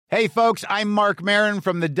Hey, folks, I'm Mark Maron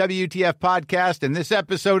from the WTF Podcast, and this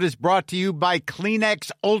episode is brought to you by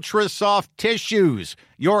Kleenex Ultra Soft Tissues,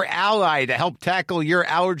 your ally to help tackle your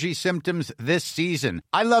allergy symptoms this season.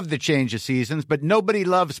 I love the change of seasons, but nobody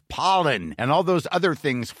loves pollen and all those other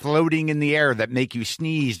things floating in the air that make you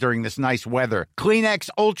sneeze during this nice weather. Kleenex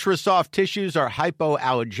Ultra Soft Tissues are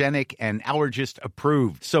hypoallergenic and allergist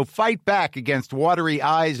approved, so fight back against watery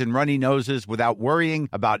eyes and runny noses without worrying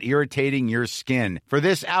about irritating your skin. For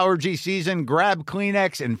this allergy season, grab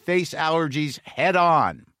Kleenex and face allergies head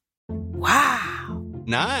on. Wow.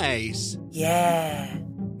 Nice. Yeah.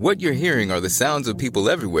 What you're hearing are the sounds of people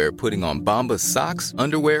everywhere putting on Bombas socks,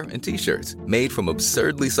 underwear, and T-shirts made from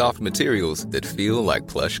absurdly soft materials that feel like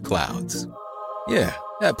plush clouds. Yeah,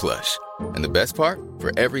 that plush. And the best part?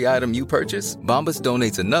 For every item you purchase, Bombas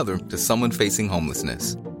donates another to someone facing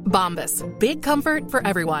homelessness. Bombas. Big comfort for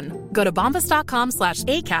everyone. Go to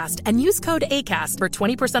bombas.com/ACAST and use code ACAST for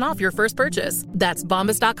 20% off your first purchase. That's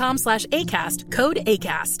bombas.com/ACAST. Code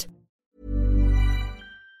ACAST.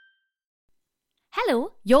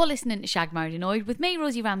 Hello, you're listening to Shag Married Annoyed with me,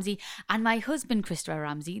 Rosie Ramsey, and my husband, Christopher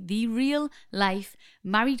Ramsey, the real-life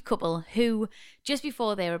married couple who, just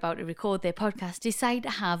before they're about to record their podcast, decide to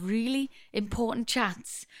have really important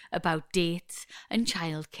chats about dates and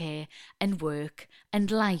childcare and work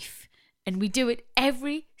and life. And we do it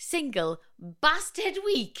every single bastard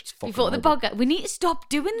week before the podcast. We need to stop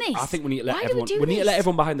doing this. I think we need to let Why everyone. do We need to let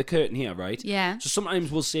everyone behind the curtain here, right? Yeah. So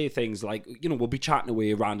sometimes we'll say things like, we'll be chatting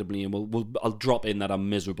away randomly, and I'll drop in that I'm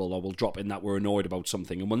miserable, or we'll drop in that we're annoyed about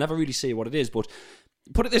something, and we'll never really say what it is. But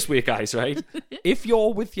put it this way, guys, right? If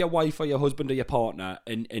you're with your wife or your husband or your partner,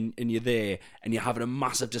 and you're there, and you're having a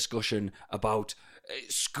massive discussion about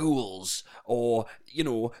schools, or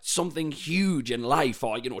something huge in life,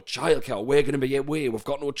 or childcare, we're going to be away, we've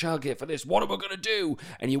got no childcare for this, what are we going to do?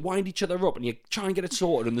 And you wind each other up and you try and get it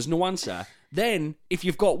sorted and there's no answer. Then if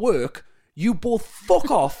you've got work, you both fuck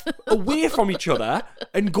off away from each other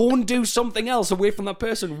and go and do something else away from that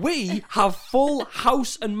person. We have full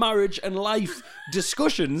house and marriage and life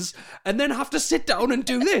discussions and then have to sit down and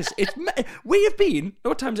do this. We have been,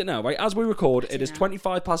 what time is it now, right? As we record, it is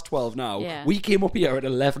 12 now. Yeah. We came up here at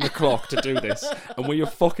 11 o'clock to do this, and we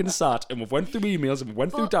have fucking sat and we've went through emails and we've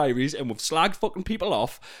went through diaries and we've slagged fucking people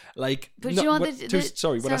off. Like, But no, you know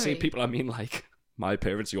when I say people, I mean like my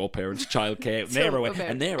parents, your parents, childcare, they're away,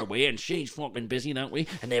 and they're away, and she's fucking busy, don't we?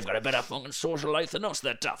 And they've got a better fucking social life than us,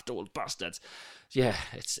 they're daft old bastards. Yeah,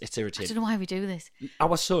 it's I irritating. don't know why we do this.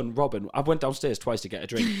 Our son, Robin, I went downstairs twice to get a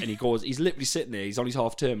drink, and he's literally sitting there, he's on his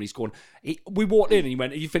half term, and he's going, we walked in, and he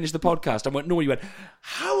went, have you finished the podcast? I went, no, he went,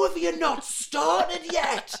 how have you not started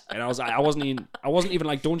yet? And I was like, I wasn't even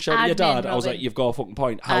like, don't shout at your dad. I was like, you've got a fucking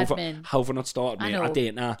point. How have I not started, mate? I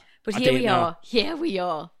didn't know. But here we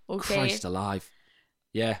are. Okay. Christ alive.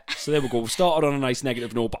 Yeah, so there we go. We started on a nice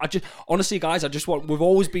negative note, but honestly, guys, we've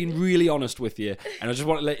always been really honest with you, and I just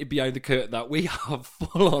want to let you behind the curtain that we have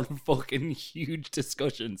full-on fucking huge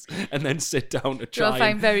discussions, and then sit down to try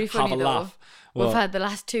and very funny, have a laugh. We've had the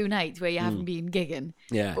last 2 nights where you haven't been gigging,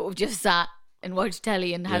 but we've just sat and watched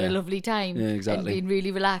telly and had a lovely time, and been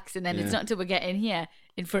really relaxed, and then it's not until we get in here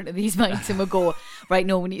in front of these mics and we go, right,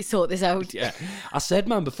 no, we need to sort this out. Yeah, I said,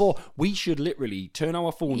 man, before, we should literally turn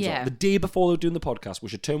our phones off. The day before we're doing the podcast, we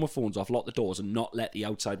should turn our phones off, lock the doors, and not let the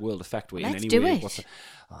outside world affect we in any way. Let's do it.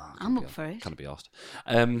 I'm up for it. Can't be asked.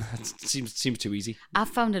 It seems too easy. I've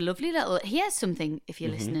found a lovely little... Here's something, if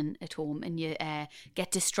you're listening at home and you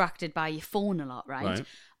get distracted by your phone a lot, right?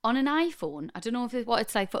 On an iPhone, I don't know what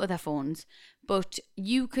it's like for other phones, but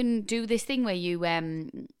you can do this thing where you...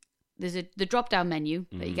 There's the drop-down menu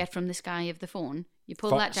that you get from the sky of the phone. You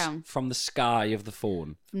pull that down. From the sky of the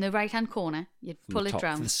phone? From the right-hand corner. You pull it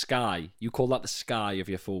down. From the sky. You call that the sky of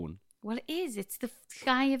your phone? Well, it is. It's the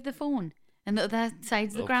sky of the phone. And the other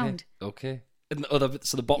side's the ground. Okay. And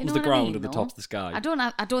so the bottom's the ground and the top's the sky. I don't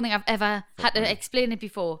think I've ever had to explain it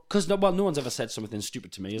before. Because no one's ever said something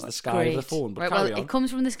stupid to me. It's the sky of the phone. But right, it comes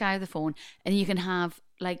from the sky of the phone, and you can have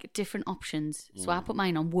like different options. So I put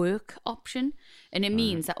mine on work option, and it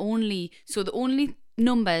means that the only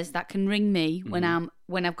numbers that can ring me when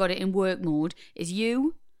I've got it in work mode is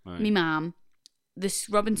you, me mum, this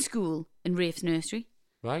Robin's school, and Rafe's nursery.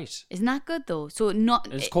 Right. Isn't that good though?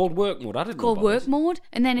 It's called work mode. I didn't know called about work this. mode,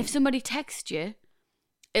 and then if somebody texts you,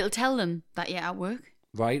 it'll tell them that you're at work.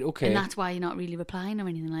 Right, okay. And that's why you're not really replying or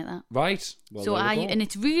anything like that. Right. Well, So there we go. and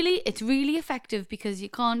it's really effective because you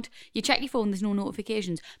check your phone, there's no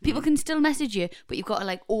notifications. People can still message you, but you've got to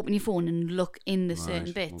like open your phone and look in the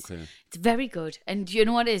certain bits. okay. It's very good. And you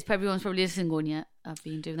know what it is? Everyone's probably listening going, yeah, I've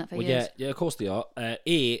been doing that for years. Yeah, of course they are.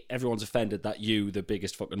 Everyone's offended that you, the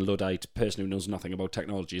biggest fucking Luddite person who knows nothing about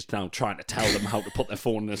technology, is now trying to tell them how to put their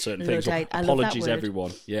phone in a certain thing. So Luddite, I love that apologies, word.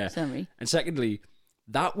 everyone. Yeah. Sorry. And secondly,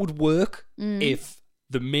 that would work if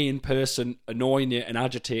the main person annoying you and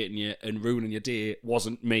agitating you and ruining your day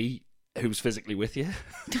wasn't me, who's physically with you.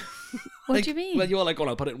 What do you mean? Well, you're like,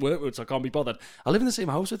 I put it in work mode, so I can't be bothered. I live in the same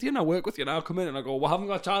house with you and I work with you and I'll come in and I go, well, I haven't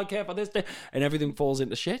got childcare for this day. And everything falls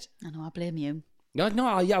into shit. I know, I blame you. No,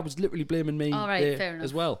 I was literally blaming me All right, there fair enough.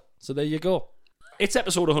 as well. So there you go. It's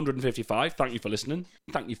episode 155. Thank you for listening.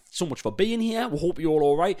 Thank you so much for being here. We hope you're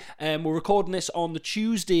all right. We're recording this on the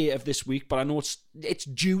Tuesday of this week, but I know it's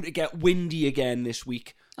due to get windy again this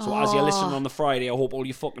week. So as you're listening on the Friday, I hope all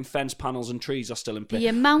your fucking fence panels and trees are still in place. The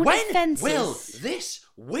amount of When fences. will this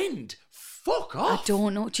wind fuck off? I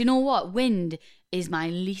don't know. Do you know what? Wind is my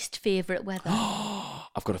least favourite weather.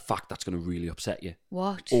 I've got a fact that's going to really upset you.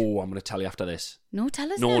 What? Oh, I'm going to tell you after this. No,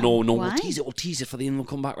 tell us No. now. We'll Why? tease it for the end. We'll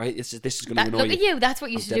come back, right? This is going to annoy Look you. at you. That's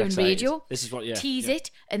what you used to dead do in excited. radio. This is what, yeah. Tease yeah.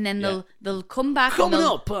 it, and then Yeah. they'll come back. Coming and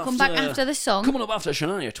they'll up come back after the song. Coming up after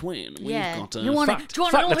Shania Twain, we've Yeah. got a You wanna- fact, do you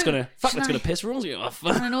wanna fact know that's who going to Shania- piss Rosie off. I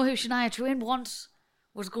want to know who Shania Twain once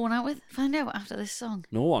was going out with. Find out after this song.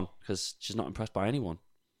 No one, because she's not impressed by anyone.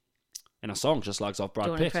 In a song, just slags off Brad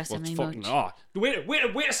Don't Pitt. impress What's me fucking? much. Oh, way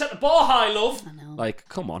to set the bar high, love. I know. Like,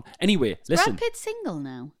 come on. Anyway, listen. Brad Pitt's single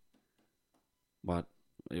now. What?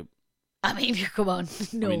 I mean, come on.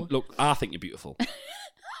 No. I mean, look, I think you're beautiful.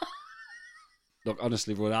 Look,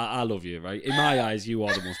 honestly, bro, I love you, right? In my eyes, you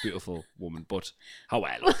are the most beautiful woman. But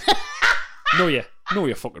however, know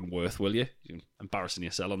your fucking worth, will you? You're embarrassing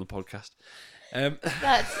yourself on the podcast.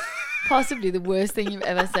 That's possibly the worst thing you've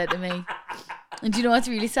ever said to me. And do you know what's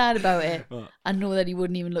really sad about it? What? I know that he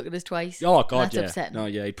wouldn't even look at us twice. Oh God, That's yeah. upsetting. No,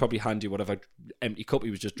 yeah, he'd probably hand you whatever empty cup he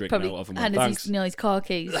was just drinking Probably out of. And hand went, us thanks. his car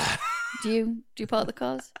keys. Do you part the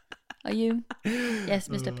cars? Are you? Yes,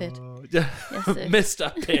 Mr. Pitt. Yes, sir.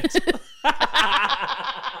 Mr. Pitt.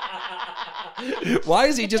 Why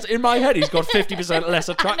is he just in my head? He's got 50% less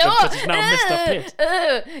attractive because he's now Mr.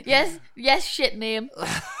 Pitt. Yes, shit name.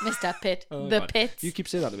 Mr. Pitt. Oh, the God. Pitt. You keep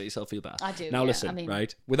saying that to make yourself feel better. I do, Now yeah, listen, I mean-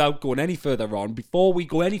 right? Without going any further on, before we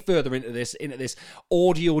go any further into this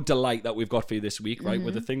audio delight that we've got for you this week, right?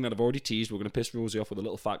 With the thing that I've already teased, we're going to piss Rosie off with a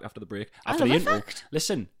little fact after the break. After love the a intro. fact.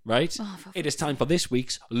 Listen, right? Oh, for it is time for this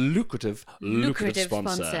week's lucrative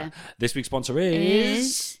sponsor. This week's sponsor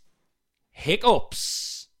is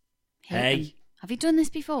Hiccups. Hey. Have you done this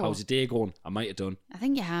before? How's your day going? I might have done. I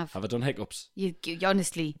think you have. Have I done hiccups? You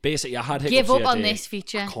honestly Basically, I had hiccups give up the on other day. this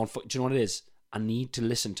feature. I can't. Do you know what it is? I need to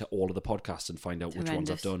listen to all of the podcasts and find out which ones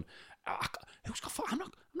I've horrendous. done. I'm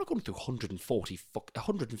not going through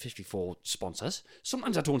 154 sponsors.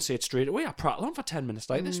 Sometimes I don't say it straight away. I prattle on for 10 minutes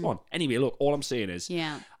like this one. Anyway, look, all I'm saying is,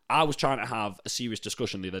 Yeah. I was trying to have a serious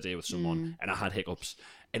discussion the other day with someone, and I had hiccups,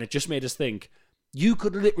 and it just made us think. You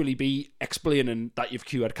could literally be explaining that you've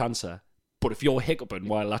cured cancer, but if you're hiccuping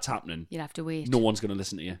while that's happening, You'll have to wait. no one's going to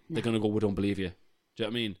listen to you. They're going to go, we don't believe you. Do you know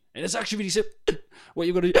what I mean? And it's actually really simple. What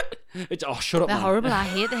you're going to do? It's, oh, shut up, They're man. horrible. I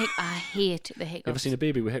hate the hiccups. You ever seen a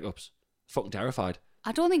baby with hiccups? Fucking terrified.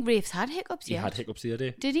 I don't think Rafe's had hiccups He yet. had hiccups the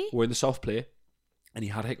other day. Did he? We're in the soft play, and he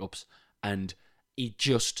had hiccups, and he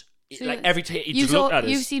just So like every time he just looked at us.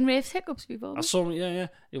 You've seen Rafe's hiccups before? I saw him, yeah.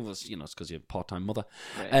 It was, it's because you're a part-time mother.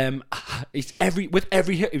 Right. He's with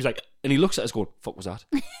every hit, he was like, and he looks at us going, "Fuck was that?"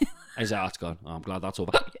 And he's like, "Oh, it's gone. Oh, I'm glad that's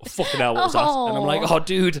over." Oh, fucking hell, what was that? And I'm like, "Oh,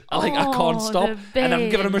 dude, I can't Oh, stop." the And I'm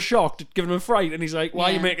giving him a babe. shock, giving him a fright, and he's like, "Why are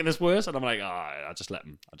you Yeah. making this worse?" And I'm like, "Oh, I just let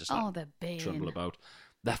him. I just let Oh, him the bane. trundle about."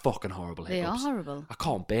 They're fucking horrible They are hiccups. horrible. I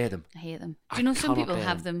can't bear them. I hate them. I Do you know some cannot people bear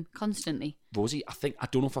have them constantly? Rosie, I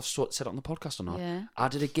don't know if I've said it on the podcast or not. Yeah. I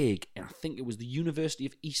did a gig, and I think it was the University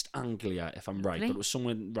of East Anglia, if I'm right, Lovely. but it was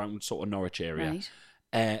somewhere around sort of Norwich area. Right.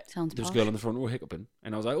 There Sounds was a posh. girl on the front row hiccuping,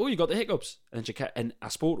 and I was like, "Oh, you got the hiccups?" And then she kept, and I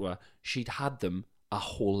spoke to her. She'd had them her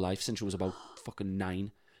whole life since she was about fucking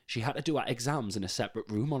 9. She had to do her exams in a separate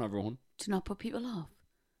room on her own To not put people off.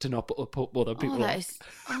 to not put other people Oh, that on. is.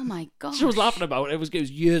 Oh my god. She was laughing about it. It was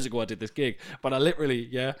years ago I did this gig, but I literally,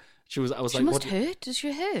 I was She like, must "What?" hurt. Does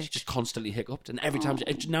she hurt? She just constantly hiccuped, and every time,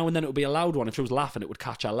 now and then it would be a loud one. If she was laughing, it would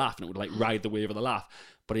catch her laugh, and it would like ride the wave of the laugh.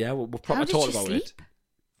 But yeah, we're How probably did talking she about sleep? it.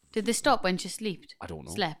 Did they stop when she slept? I don't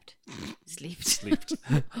know. Slept. Slept. Slept.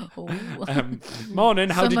 Oh. Morning.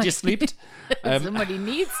 How did you sleep? Somebody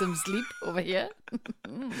needs some sleep over here.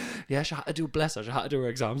 Yeah, she had to do. Bless her. She had to do her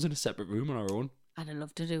exams in a separate room on her own. I'd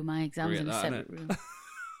love to do my exams in a separate room.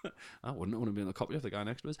 I wouldn't want to be on the copy of the guy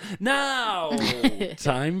next to us. Now,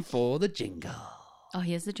 time for the jingle. Oh,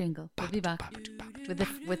 here's the jingle. We'll be back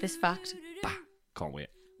with this fact. Can't wait.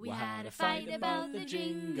 We had a fight about the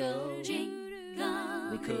jingle.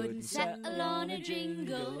 We couldn't settle on a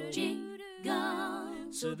jingle.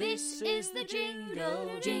 So this is the jingle.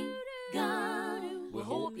 We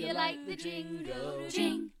hope you like the jingle.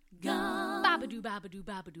 Babadoo, babadoo,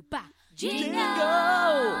 babadoo, ba. Jingle!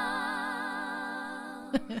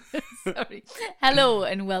 Sorry. Hello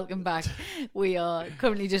and welcome back. We are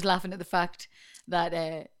currently just laughing at the fact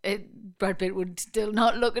that Brad Pitt would still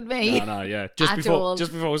not look at me. No, yeah. Just At before all.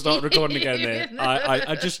 we start recording again there,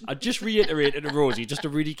 I just reiterated to Rosie, just to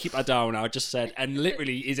really keep her down, I just said, and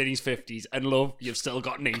literally he's in his 50s, and love, you've still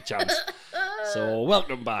got any chance. So,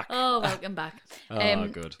 welcome back. Oh, welcome back.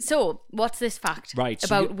 Good. So, what's this fact Right,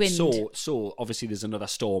 about wind? So obviously there's another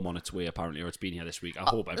storm on its way, apparently, or it's been here this week. I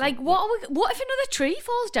hope like, what if another tree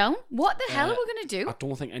falls down? What the hell are we going to do? I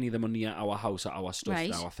don't think any of them are near our house or our stuff Right.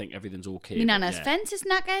 now. I think everything's okay. My but nana's yeah. fence is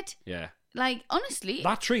knackered. Yeah. Like, honestly.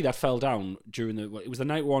 That tree that fell down during it was the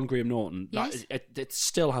night we were on Graham Norton. Yes. It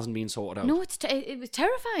still hasn't been sorted out. No, it was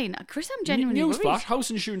terrifying. Chris, I'm genuinely Newsflash, worried. house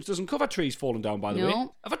insurance doesn't cover trees falling down, by the No. way.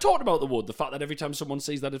 Have I talked about the wood? The fact that every time someone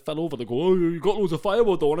sees that it fell over, they go, oh, you got loads of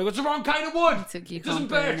firewood though. And I go, it's the wrong kind of wood. So you It doesn't can't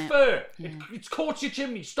burn burn it. fur. Yeah. It's caught your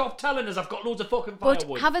chimney. Stop telling us I've got loads of fucking But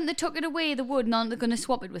firewood. haven't they took it away, the wood, now they're going to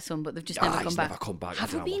swap it with some, but they've just never come he's back. never come back. I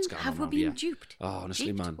Have don't we know what's been, going have on we around been here. duped? Oh,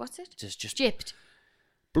 honestly, Gypped? man. What's it? Just Gypped.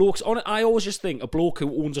 blokes on it. I always just think a bloke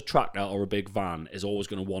who owns a tractor or a big van is always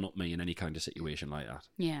going to one up me in any kind of situation like that.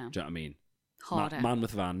 Yeah. Do you know what I mean? Harder. Man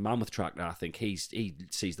with van, man with tractor. I think he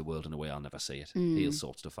sees the world in a way I'll never see it. He'll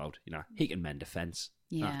sort stuff out. You know, he can mend a fence.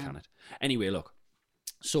 Yeah. That can it. Anyway, look.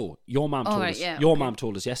 So your mum Oh, told right, us. yeah, Your okay. mum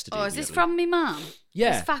told us yesterday. Oh, is this weirdly. from me mum?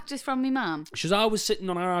 Yeah. This fact is from me mum. She was always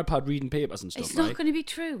sitting on her iPad reading papers and stuff. It's not right? going to be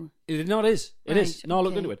true. It is. It is. Right, No, I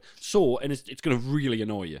looked okay. into it. So, and it's going to really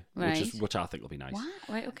annoy you, Right. which I think will be nice. What?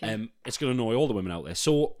 Right, okay. It's going to annoy all the women out there.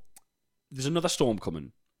 So, there's another storm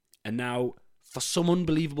coming, and now, for some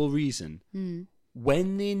unbelievable reason,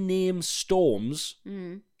 when they name storms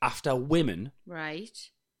after women,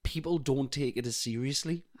 Right. people don't take it as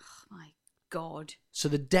seriously. Oh, my God. So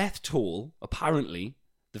the death toll, apparently,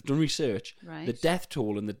 they've done research. Right. The death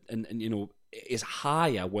toll and you know is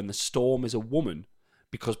higher when the storm is a woman,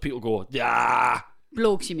 because people go,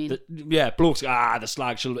 Blokes, you mean? blokes, the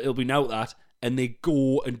slag, it'll be now that, and they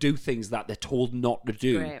go and do things that they're told not to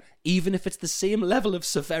do, Great. even if it's the same level of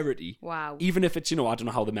severity. Wow. Even if it's, I don't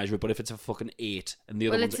know how they measure it, but if it's a fucking 8 and the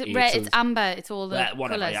other Well, one's it's an 8, red, so it's amber, it's all the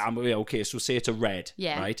whatever. colours. Yeah, amber, yeah, okay, so say it's a red,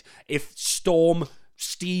 Yeah. right? If Storm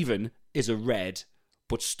Stephen is a red,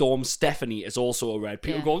 but Storm Stephanie is also a red,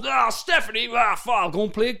 people Yeah. go, Stephanie, I'll go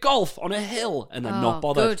and play golf on a hill, and they're not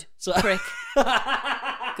bothered. Good. So, Prick.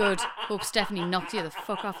 Good. Hope Stephanie knocks you the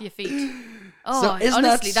fuck off your feet. Oh, So isn't that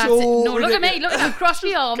honestly, that's so it. No, look at me. ridiculous? Look at me. Cross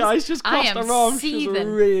my arms. guys just I crossed am her arms. She's seething.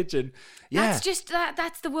 raging. Yeah. That's just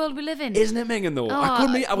that's the world we live in. Isn't it minging though? I Oh,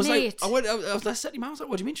 couldn't. I was mate. like, I said to your mum, I was like,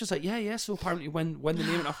 what do you mean? She was like, yeah. So apparently, when they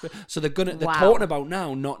name it after, so they're Wow. talking about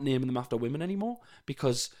now not naming them after women anymore,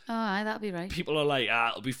 because Oh, aye, that'll be right. people are like,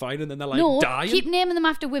 it'll be fine, and then they're like No, dying. keep naming them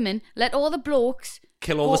after women. Let all the blokes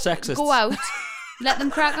Kill all the sexists. Go out. Let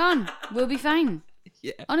them crack on. We'll be fine.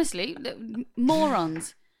 Yeah. Honestly,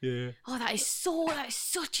 morons. Yeah. Oh, that is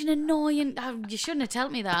such an annoying. You shouldn't have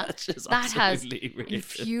told me that. That's just That has absolutely raging.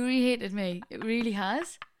 infuriated me. It really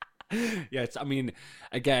has. Yeah. I mean,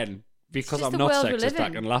 again, because just I'm the not world we sexist, live I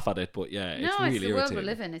in. can laugh at it. But yeah, it's No, really it's the world irritating. we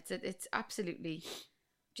live in. It's absolutely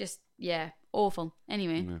just awful.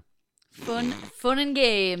 Anyway, fun and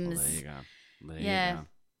games. Well, there you go. There you Yeah. go.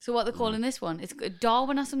 So what they're calling this one? It's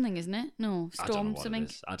Darwin or something, isn't it? No, I don't know Storm what something. it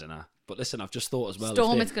is. I don't know. But listen, I've just thought as well. if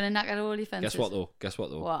Storm, they- it's going to knock out all your fences. Guess what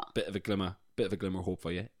though? What? Bit of a glimmer of hope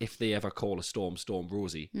for you. If they ever call a storm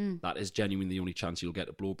Rosie, that is genuinely the only chance you'll get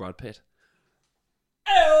to blow Brad Pitt.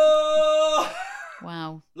 Oh!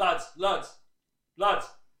 Wow, Lads.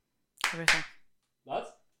 terrific. I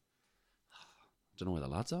don't know where the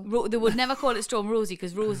lads are. They would never call it Storm Rosie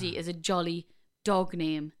because Rosie is a jolly dog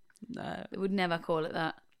name. Nah. They would never call it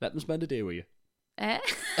that. Let them spend a day with you. Eh?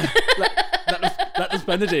 Let them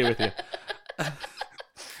spend a day with you.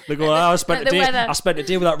 They go, I spent the weather. a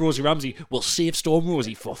day with that Rosie Ramsey. We'll save Storm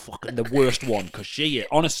Rosie for fucking the worst one, because she,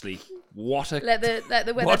 honestly, what a Let the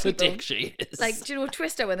weather what a people. dick she is. Like, do you know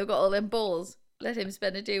Twister when they've got all them balls? Let him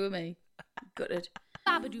spend a day with me. Gutted.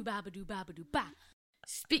 Babadoo, babadoo, babadoo, ba.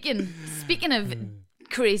 Speaking of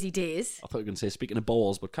crazy days. I thought you were going to say speaking of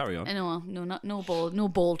balls, but carry on. No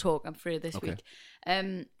ball talk. I'm afraid this week.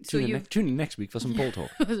 So Tune in next week for some ball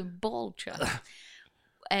talk. it was a ball chat.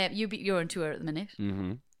 You're on tour at the minute.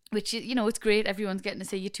 Mm-hmm. Which, it's great. Everyone's getting to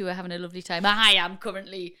see you tour, having a lovely time. I am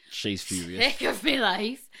currently She's furious. sick of my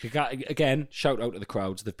life. Again, shout out to the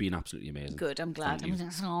crowds. They've been absolutely amazing. Good, I'm glad.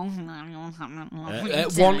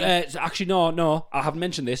 Actually, no. I haven't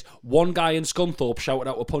mentioned this. One guy in Scunthorpe shouted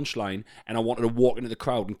out a punchline, and I wanted to walk into the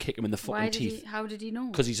crowd and kick him in the fucking teeth. How did he know?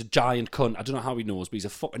 Because he's a giant cunt. I don't know how he knows, but he's a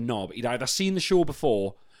fucking knob. He'd either seen the show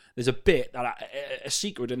before. There's a bit a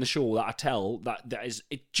secret in the show that I tell that is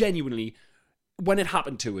it genuinely. When it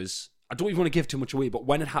happened to us, I don't even want to give too much away, but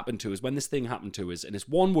when it happened to us, when this thing happened to us, and it's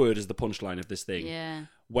one word is the punchline of this thing. Yeah.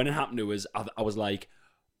 When it happened to us, I was like,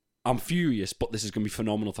 I'm furious, but this is going to be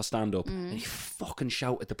phenomenal for stand-up. And he fucking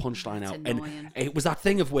shouted the punchline out. Annoying. And it was that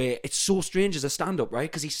thing of where it's so strange as a stand-up, right?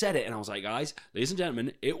 Because he said it, and I was like, guys, ladies and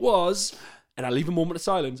gentlemen, it was... And I leave a moment of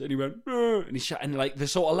silence, and he went, and he shouted, and like, they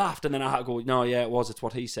sort of laughed, and then I had to go, no, yeah, it was, it's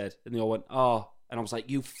what he said. And they all went, oh... And I was like,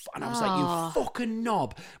 you fucking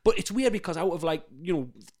knob. But it's weird because out of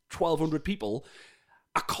 1,200 people,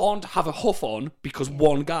 I can't have a huff on because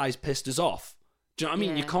one guy's pissed us off. Do you know what I mean?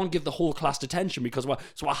 Yeah. You can't give the whole class attention because,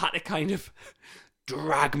 so I had to kind of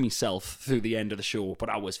drag myself through the end of the show, but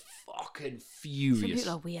I was fucking furious. Some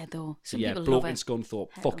people are weird though. Some yeah, people bloke love in it.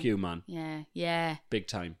 Scunthorpe, fuck you, man. Yeah. Big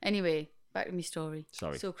time. Anyway, back to my story.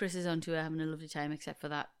 Sorry. So Chris is on tour having a lovely time, except for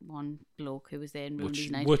that one bloke who was there and ruined his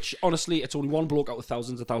night. Which, honestly, it's only one bloke out of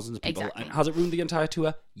thousands and thousands of people. Exactly. And has it ruined the entire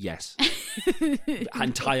tour? Yes. The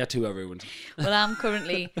entire tour ruined. Well, I'm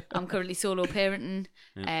currently solo parenting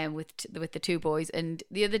with the two boys, and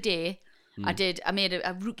the other day I made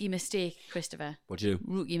a rookie mistake, Christopher. What'd you do?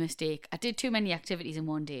 Rookie mistake. I did too many activities in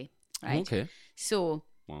one day. Right. Okay. So.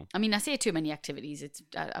 Wow. I mean, I say too many activities.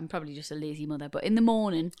 I'm probably just a lazy mother. But in the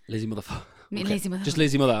morning, Lazy motherfucker. Okay. Lazy mother. Just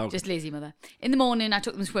lazy mother. Just lazy mother. In the morning, I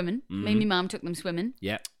took them swimming. Me and my mum took them swimming.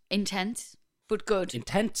 Yeah. Intense, but good.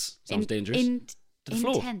 Intense. Sounds dangerous. To the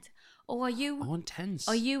floor. Intense. Oh, are you? Oh, intense.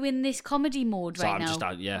 Are you in this comedy mode So right I'm now?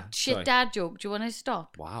 just, yeah. Shit sorry. dad joke. Do you want to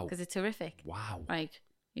stop? Wow. Because it's horrific. Wow. Right.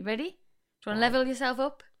 You ready? Do you want to level yourself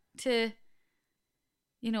up to,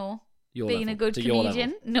 Your being level. a good To your comedian?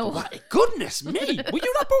 level. No. What? Goodness me. Were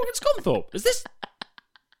you not born in Scunthorpe? Is this...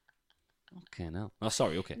 Okay, no. Oh,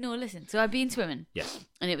 sorry, okay. No, listen. So I've been swimming. Yes.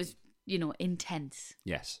 And it was, intense.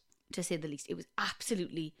 Yes. To say the least. It was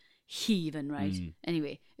absolutely heaving, right?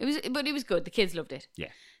 Anyway, it was good. The kids loved it. Yeah.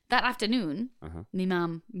 That afternoon, my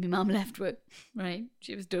mum left work, right?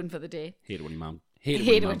 She was done for the day. Hate it when your mum... Hate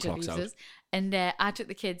Hate it when it your when mum she clocks leaves out. us. And I took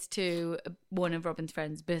the kids to one of Robin's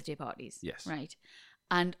friends' birthday parties. Yes. Right.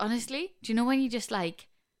 And honestly, do you know when you just like,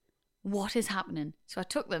 what is happening? So I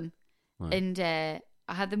took them and I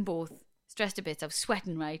had them both stressed a bit. I was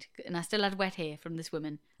sweating, right? And I still had wet hair from the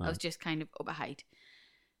swimming. I was just kind of up a height.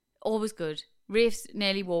 All was good. Rafe's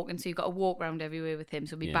nearly walking, so you've got to walk around everywhere with him.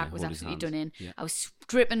 So my back was hold his absolutely hands. done in. Yeah. I was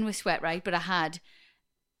dripping with sweat, right? But I had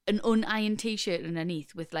an unironed t-shirt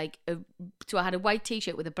underneath with so I had a white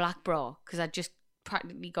t-shirt with a black bra because I just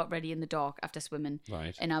practically got ready in the dark after swimming.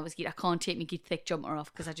 Right. And I can't take my thick jumper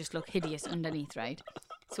off because I just look hideous underneath, right?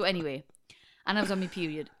 So anyway, and I was on my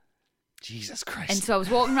period. Jesus Christ. And so I was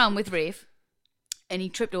walking around with Rafe and he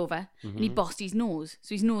tripped over and he bossed his nose.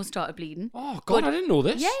 So his nose started bleeding. Oh, God, I didn't know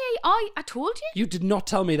this. Yeah, I told you. You did not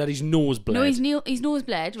tell me that his nose bled. No, his nose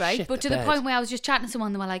bled, right? Shit but the to bed. the point where I was just chatting to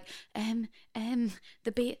someone, they were like,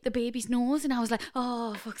 the baby's nose, and I was like,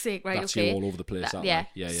 oh, fuck's sake, right? That's okay. you all over the place, aren't yeah.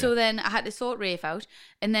 they? Yeah. So then I had to sort Rafe out,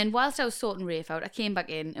 and then whilst I was sorting Rafe out, I came back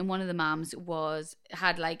in, and one of the mums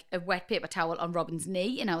had like a wet paper towel on Robin's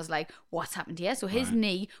knee, and I was like, what's happened here? So his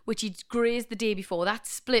knee, which he'd grazed the day before, that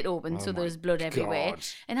split open, so there was blood everywhere, God.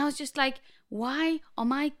 and I was just like, why are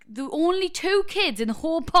the only two kids in the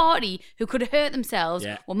whole party who could have hurt themselves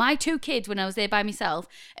were my two kids when I was there by myself?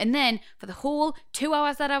 And then for the whole 2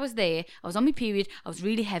 hours that I was there, I was on my period, I was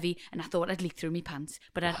really heavy, and I thought I'd leak through my pants,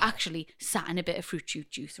 but I'd actually sat in a bit of fruit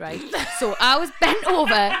juice, right? So I was bent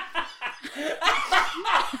over.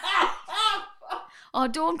 Oh,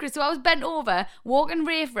 don't, Chris. So I was bent over, walking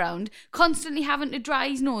Rafe round, constantly having to dry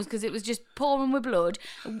his nose because it was just pouring with blood.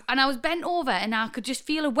 And I was bent over and I could just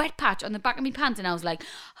feel a wet patch on the back of my pants. And I was like,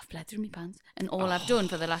 I've bled through my pants. And all I've done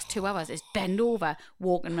for the last 2 hours is bend over,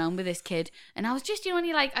 walking around with this kid. And I was just, when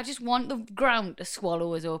you're like, I just want the ground to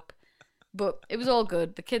swallow us up. But it was all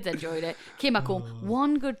good. The kids enjoyed it. Came back home.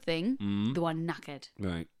 One good thing, they were knackered.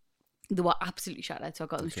 Right. They were absolutely shattered, so I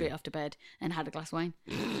got them straight off to bed and had a glass of wine.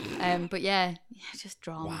 But yeah, just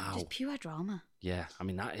drama. Wow. Just pure drama. Yeah, I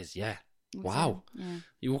mean, that is, yeah. Wow. Yeah.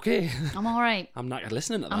 You okay? I'm all right. I'm not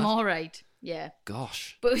listening to that. I'm all right. Yeah.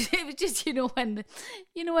 Gosh. But it was just,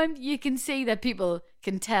 when you can see that people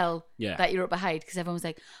can tell Yeah. that you're up ahead because everyone's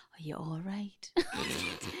like, are you all right?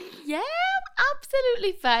 Yeah, I'm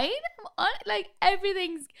absolutely fine.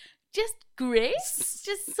 Everything's just great. It's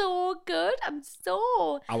just so good. I'm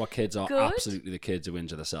so Our kids are good. absolutely the kids who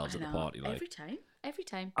injure themselves I at the know, party. Like. Every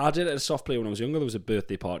time. I did it at a soft play when I was younger. There was a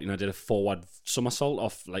birthday party and I did a forward somersault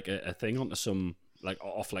off like a thing onto some, like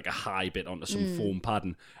off like a high bit onto some foam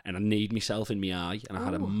padding, and I kneed myself in my eye and I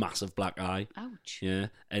had a massive black eye. Ouch. Yeah.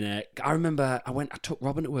 And I remember I took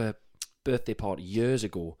Robin to a birthday party years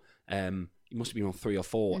ago. He must have been on 3 or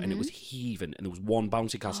 4 and it was heaving and there was one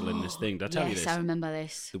bouncy castle in this thing. Did I tell you this? Yes, I remember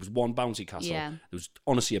this. There was one bouncy castle. Yeah. There was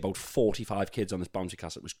honestly about 45 kids on this bouncy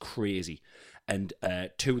castle. It was crazy. And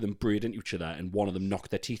 2 of them brayed into each other and one of them knocked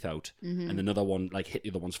their teeth out. And another one like hit the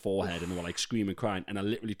other one's forehead and they were like screaming, crying. And I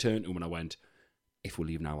literally turned to him and I went, if we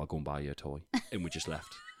leave now, I'll go and buy you a toy. And we just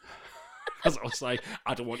left. Because I was like,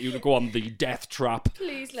 I don't want you to go on the death trap.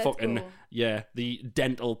 Please, let's go. Yeah, the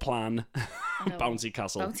dental plan. Bouncy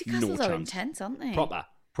castle. Bouncy no castles are chance. intense, aren't they?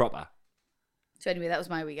 Proper. So anyway, that was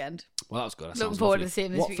my weekend. Well, that was good. That Looking sounds forward to lovely. the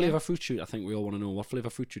same this What weekend. flavour fruit shoot? I think we all want to know. What flavour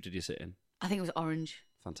fruit shoot did you sit in? I think it was orange.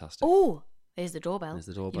 Fantastic. Oh, there's the doorbell. There's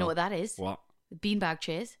the doorbell. You know what that is? What? The beanbag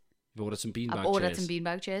chairs. You've ordered some beanbag I've ordered chairs. some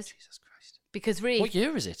beanbag chairs. Jesus Christ. Because Ray... What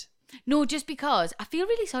year is it? No, just because I feel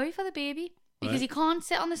really sorry for the baby. Because Right. he can't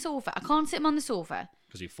sit on the sofa. I can't sit him on the sofa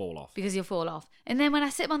Because you fall off. because he'll fall off. And then when I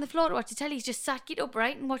sit him on the floor to watch the telly, he's just sat get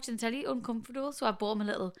upright and watching the telly uncomfortable. So I bought him a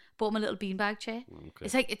little beanbag chair. Okay.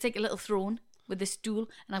 It's like a little throne with a stool,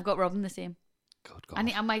 and I've got Robin the same. Good God.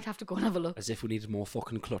 I might have to go and have a look. As if we needed more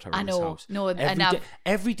fucking clutter I in this know. house. No, and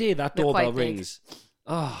every day that they're doorbell quite big. rings.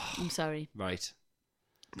 Oh, I'm sorry, right.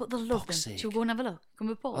 but they'll love them. Fuck's sake. Shall we go and have a look? Can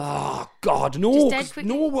we pause? Oh God, no! Just dead 'cause- quickly.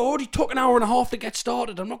 No, we already took an hour and a half to get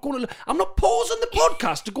started. I'm not going to. I'm not pausing the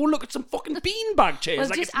podcast to go look at some fucking beanbag chairs Well,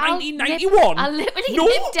 like it's I'll 1991. I'll literally no,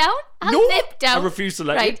 nip down. I'll no, nip down. I refuse to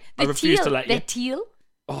let right, you. I the refuse teal, to let you. The teal.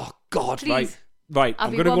 Oh God, Please. right. I'll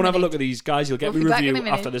I'm be going to go 1 and have a minute. look at these guys. You'll get We'll me be back in a review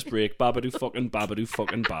minute. after this break. Babadoo fucking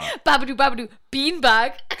bar. Babadoo, babadoo,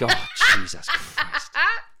 beanbag. God, Jesus Christ!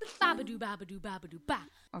 Babadoo, babadoo, babadoo, ba.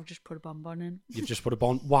 I've just put a bonbon in. You've just put a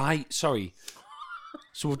bond. Why? Sorry.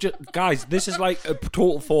 So we've just, guys, this is like a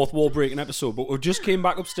total fourth wall breaking episode, but we just came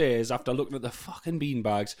back upstairs after looking at the fucking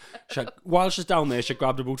beanbags. While she's down there, she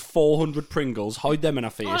grabbed about 400 Pringles, hide them in her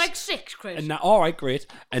face. Oh, like 6, Chris. And now, all right, great.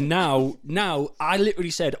 And now, I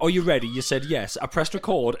literally said, "Are you ready?" You said yes. I pressed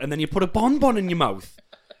record, and then you put a bonbon in your mouth.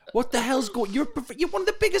 What the hell's going? You're one of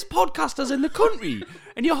the biggest podcasters in the country,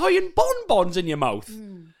 and you're hiding bonbons in your mouth.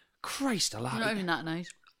 Christ alive! Not even that nice.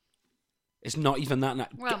 It's not even that.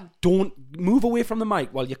 Well- Don't move away from the mic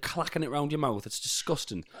while you're clacking it round your mouth. It's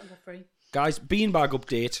disgusting. Guys, beanbag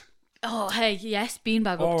update. Oh, hey, yes,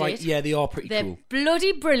 beanbag All update. right, yeah, they are pretty They're cool.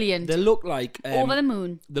 bloody brilliant. They look like Over the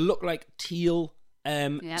moon. They look like teal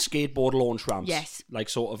skateboard launch ramps. Yes. Like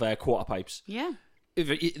sort of quarter pipes. Yeah.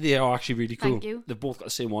 They are actually really cool. Thank you. They've both got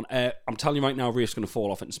the same one. I'm telling you right now, Rafe's going to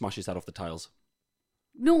fall off it and smash his head off the tiles.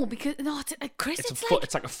 No, because Chris, It's it's a like foot.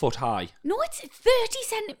 It's like a foot high. no, it's 30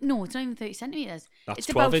 cent. No, it's not even 30 centimeters. That's it's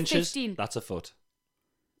 12 about inches. 15. That's a foot.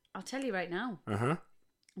 I'll tell you right now. Uh huh.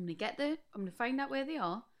 I'm gonna get there. I'm gonna find out where they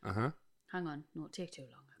are. Uh huh. Hang on. No, it'll take too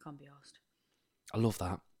long. I can't be asked. I love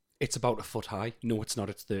that. It's about a foot high. No, it's not.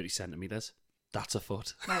 It's 30 centimeters. That's a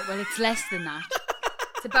foot. Right. Well, it's less than that.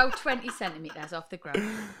 It's about 20 centimeters off the ground.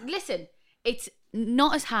 Listen, it's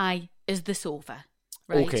not as high as the sofa.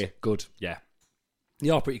 Right? Okay, good. Yeah. They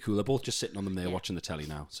are pretty cool. They're both just sitting on them there watching the telly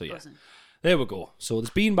now. So yeah. Buzzing. There we go. So there's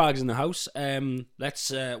beanbags in the house. Let's.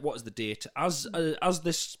 What is the date? As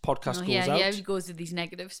this podcast Oh, goes yeah, out. yeah. He goes with these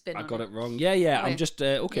negative spin. I on got it wrong. Yeah. I'm Okay. just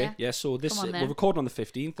okay. Yeah. Yeah. So this Come on we're then. recording on the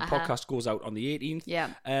 15th. The Uh-huh. podcast goes out on the 18th.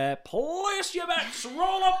 Yeah. Place your bets.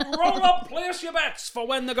 Roll up. Place your bets for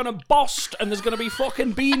when they're gonna bust and there's gonna be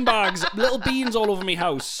fucking beanbags, little beans all over me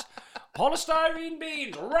house. Polystyrene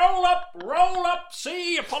beans. Roll up.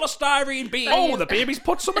 See a polystyrene bean. Oh, the baby's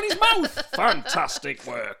put some in his mouth. Fantastic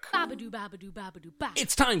work. Babadoo, babadoo, babadoo, ba.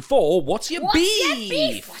 It's time for What's Your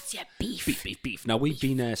Beef? What's your beef? Beef. Now, we've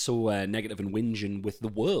been so negative and whinging with the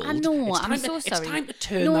world. I know, It's I'm time so It's sorry. time to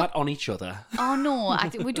turn No. that on each other. Oh no,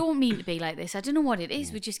 we don't mean to be like this. I don't know what it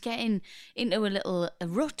is. We're just getting into a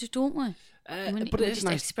rut, don't we? But we it's just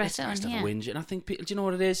nice, express it's it nice on to have here. a whinge. And I think people, do you know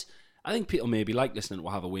what it is? I think people maybe like listening to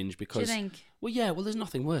have a whinge because... Do you think? Well, yeah, there's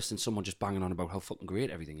nothing worse than someone just banging on about how fucking great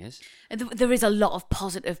everything is. And there is a lot of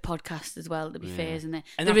positive podcasts as well, to be fair, isn't there?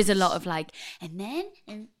 And There is a that's- lot of like, and then,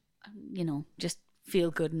 and you know, just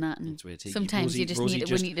feel good in that. And It's weird. sometimes you just Rosie need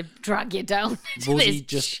we need to drag you down. to Rosie this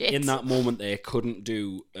just shit. in that moment there couldn't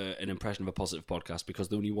do an impression of a positive podcast because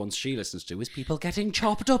the only ones she listens to is people getting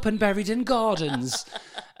chopped up and buried in gardens,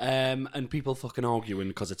 and people fucking arguing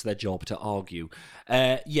because it's their job to argue.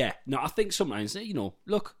 I think sometimes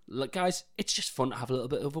look, guys, it's just fun to have a little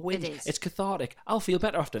bit of a whinge. It is. It's cathartic. I'll feel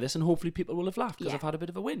better after this, and hopefully people will have laughed because Yeah. I've had a bit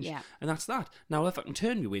of a whinge. Yeah. And that's that. Now, if I can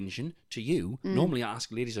turn my whinging to you, normally I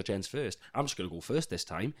ask ladies or gents first. I'm just going to go first this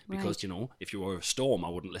time because if you were a storm, I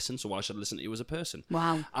wouldn't listen. So why should I listen to you as a person?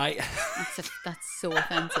 Wow. That's so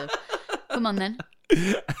offensive. Come on then.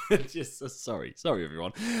 Sorry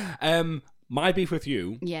everyone. My beef with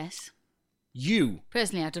you. Yes. You.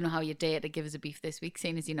 Personally, I don't know how you dare to give us a beef this week,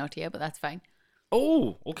 seeing as you're not here, but that's fine.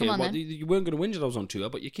 Oh, okay. Come on, well, then. you weren't going to whinge that I was on tour,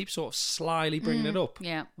 but you keep sort of slyly bringing it up.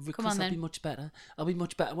 Yeah. Because Come on I'll then. be much better. I'll be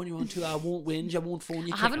much better when you're on tour. I won't whinge. I won't phone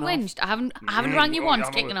you. I haven't kicking off. whinged. I haven't rang you once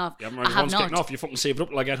kicking off. You haven't I rang have once not. kicking off. You fucking saved up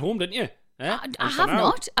till I get home, didn't you? Eh? I have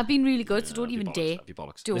not. I've been really good, so don't even dare. That'd be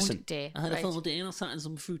bollocks. Don't Listen, dare. I had a Right. full day and I sat in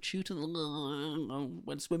some fruit shoot and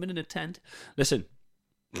went swimming in a tent. Listen,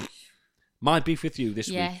 my beef with you this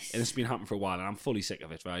week, Yes. and it's been happening for a while, and I'm fully sick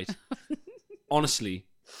of it, right? Honestly,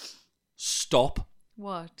 stop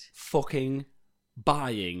What? fucking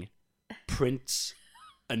buying prints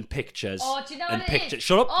and pictures. Oh, do you know and what it is? pictures.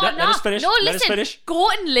 Shut up. Oh, Let us finish. No, Let listen. us finish. Go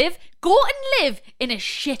and live in a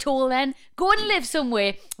shithole then. Go and live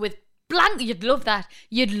somewhere with blank. You'd love that.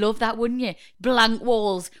 You'd love that, wouldn't you? Blank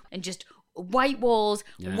walls and just white walls,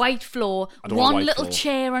 Yeah. white floor, I don't want one white little floor.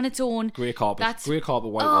 chair on its own. Grey carpet. That's Grey carpet,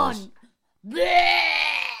 white oh, walls. bleh.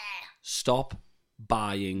 Stop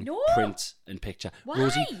buying No. print and picture. Why?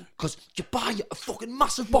 Rosie, because you buy a fucking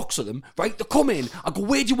massive box of them, right? They come in. I go,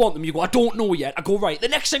 where do you want them? You go, I don't know yet. I go, right. The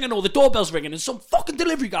next thing I know, the doorbell's ringing and some fucking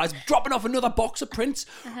delivery guy's dropping off another box of prints.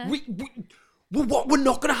 We're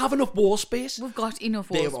not going to have enough wall space. We've got enough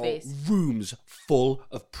wall There space. are rooms full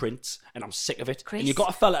of prints, and I'm sick of it. Chris? And you got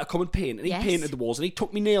a fella to come and paint, and he Yes. painted the walls, and he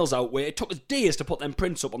took me nails out where it took us days to put them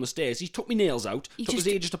prints up on the stairs. He took me nails out. He took us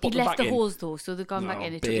ages to put he them left back the in. holes though, so they've gone back No,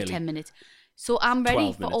 in. It took you barely. 10 minutes. So I'm ready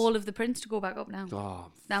 12 for minutes. all of the prints to go back up now. Oh,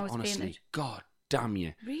 Now it's honestly, painted. God damn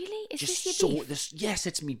you. Really? Is Just this so your beef? yes,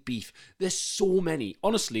 it's me beef. There's so many.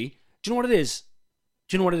 Honestly, do you know what it is?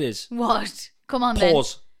 Do you know what it is? What? Come on then.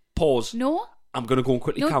 Pause. No? I'm gonna go and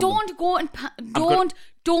quickly No, count don't them. go and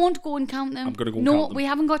don't go and count them. I'm gonna go and no, count them. we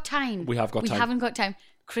haven't got time. We have got time. We haven't got time.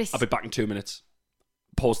 Chris, I'll be back in 2 minutes.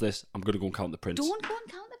 Pause this. I'm gonna go and count the prints. don't go and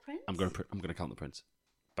count the prints. I'm gonna count the prints.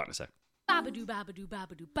 Back in a sec. Babadoo, babadoo,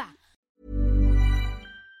 babadoo, ba.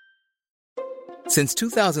 Since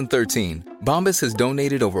 2013, Bombas has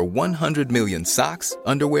donated over 100 million socks,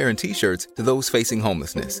 underwear, and T-shirts to those facing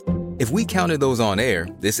homelessness. If we counted those on air,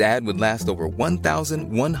 this ad would last over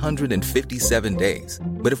 1,157 days.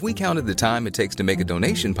 But if we counted the time it takes to make a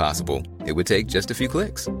donation possible, it would take just a few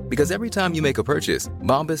clicks. Because every time you make a purchase,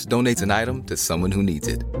 Bombas donates an item to someone who needs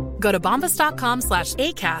it. Go to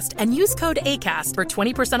bombas.com/ACAST and use code ACAST for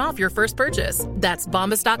 20% off your first purchase. That's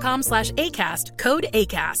bombas.com/ACAST, code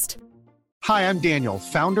ACAST. Hi, I'm Daniel,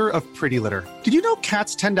 founder of Pretty Litter. Did you know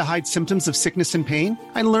cats tend to hide symptoms of sickness and pain?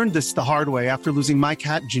 I learned this the hard way after losing my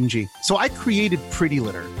cat, Gingy. So I created Pretty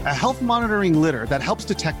Litter, a health monitoring litter that helps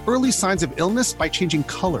detect early signs of illness by changing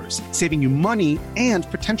colors, saving you money and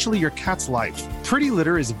potentially your cat's life. Pretty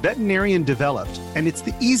Litter is veterinarian developed, and it's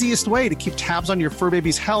the easiest way to keep tabs on your fur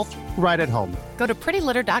baby's health right at home. Go to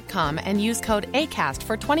prettylitter.com and use code ACAST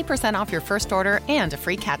for 20% off your first order and a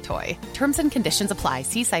free cat toy. Terms and conditions apply.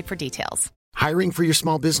 See site for details. Hiring for your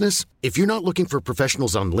small business? If you're not looking for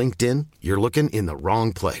professionals on LinkedIn, you're looking in the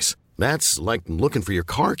wrong place. That's like looking for your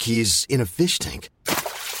car keys in a fish tank.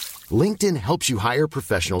 LinkedIn helps you hire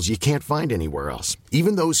professionals you can't find anywhere else,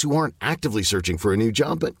 even those who aren't actively searching for a new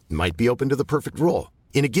job but might be open to the perfect role.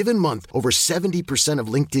 In a given month, over 70% of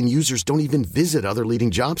LinkedIn users don't even visit other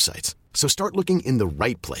leading job sites. So start looking in the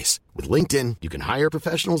right place. With LinkedIn, you can hire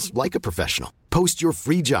professionals like a professional. Post your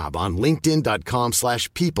free job on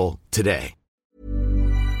linkedin.com/people today.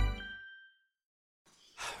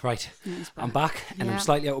 Right, I'm back and I'm Yeah.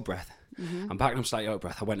 slightly out of breath. I'm back and I'm slightly out of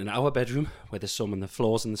breath. I went in our bedroom where there's some on the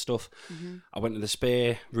floors and the stuff. I went to the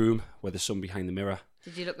spare room where there's some behind the mirror.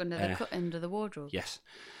 Did you look under the wardrobe? Yes.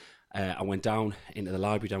 I went down into the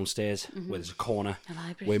library downstairs where there's a corner The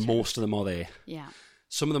library, where Jack. most of them are there. Yeah.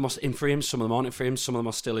 Some of them are in frames, some of them aren't in frames, some of them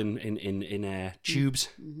are still in tubes.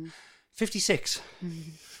 56.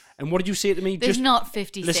 And what did you say to me? There's not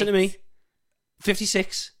 56. Listen to me.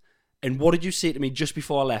 56. And what did you say to me just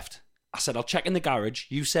before I left? I said, I'll check in the garage.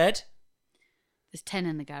 You said? There's 10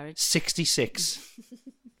 in the garage. 66.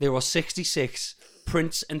 There are 66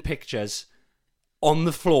 prints and pictures on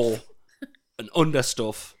the floor and under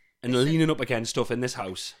stuff and leaning up against stuff in this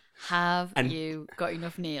house. Have And- you got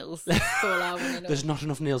enough nails? That's all I want to know. There's not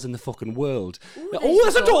enough nails in the fucking world. Ooh,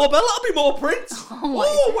 There's a doorbell. That'll be more prints. Oh,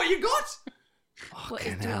 What you got? What is,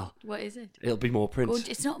 Fucking hell. what is it? It'll be more prints.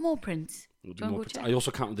 Go, it's not more prints. It'll Do be you more want to prints. go check? I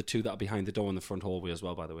also counted the 2 that are behind the door in the front hallway as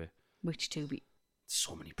well, by the way. Which two?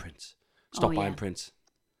 So many prints. Stop Oh, buying yeah. prints.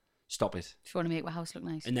 Stop it. If you want to make my house look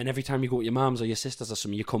nice. And then every time you go to your mum's or your sister's or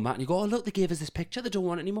something, you come back and you go, oh, look, they gave us this picture. They don't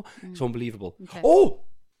want it anymore. It's unbelievable. Okay. Oh!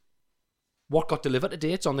 What got delivered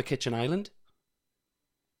today? It's on the kitchen island.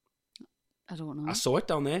 I don't know. I saw it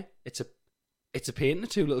down there. It's a painting of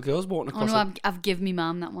 2 little girls walking Oh across no, it. I've given me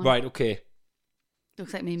mum that one. Right, okay.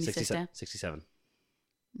 Looks like me and my sister. 67.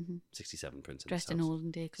 67 prints in Dressed this in house. olden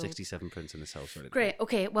day clothes. 67 prints in this house. Right. Great.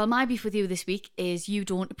 Okay. Well, my beef with you this week is you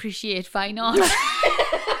don't appreciate fine art.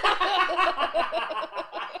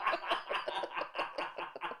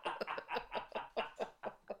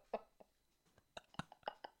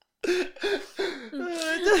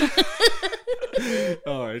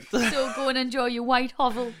 All right. So go and enjoy your white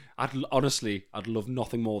hovel. Honestly, I'd love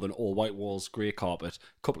nothing more than all white walls, grey carpet,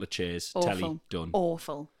 couple of chairs, Awful. telly, done.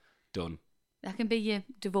 Awful. Done. That can be your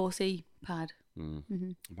divorcee pad. I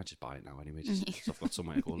might just buy it now anyway, just so I've got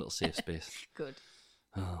somewhere to go, a little safe space. Good.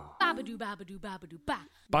 Babadoo, babadoo, babadoo, ba.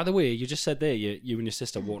 By the way, you just said there, you and your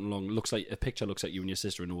sister walking along, looks like you and your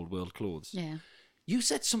sister in old world clothes. Yeah. You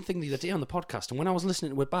said something the other day on the podcast, and when I was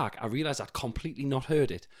listening to it back, I realised I'd completely not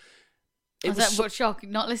heard it. Was that what shock?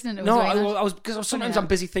 Not listening to it? No, was very I was because sometimes I'm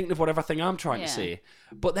busy thinking of whatever thing I'm trying to Yeah. say.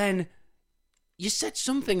 But then you said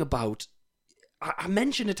something about I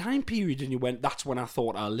mentioned a time period, and you went, "That's when I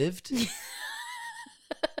thought I lived."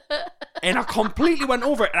 And I completely went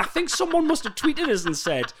over it, and I think someone must have tweeted us and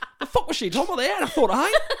said, "The fuck was she talking about there?" And I thought,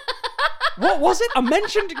 what was it? I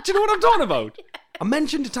mentioned. Do you know what I'm talking about? I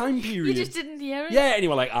mentioned a time period. You just didn't hear it? Yeah, and you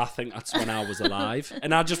were like, I think that's when I was alive.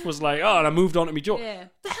 And I just was like, oh, and I moved on to me joke. Yeah.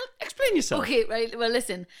 The hell? Explain yourself. Okay, right. Well,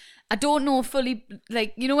 listen. I don't know fully,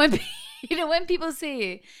 like, when when people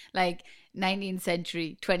say, like, 19th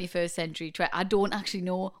century, 21st century, I don't actually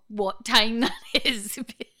know what time that is.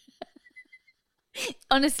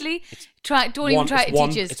 Honestly, don't even try to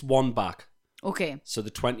teach us. It's one back. Okay. So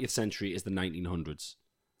the 20th century is the 1900s.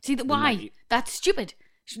 See, why? That's stupid.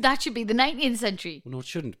 That should be the 19th century. Well, no, it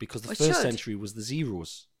shouldn't, because the It first should. century was the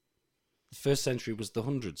zeros. The first century was the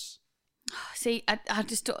hundreds. See, I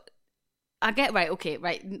just don't... I get, right, okay,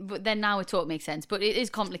 right. But then now it all makes sense. But it is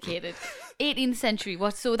complicated. 18th century,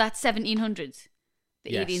 what? So that's 1700s.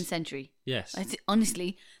 The Yes. 18th century. Yes. It's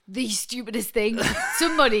honestly the stupidest thing.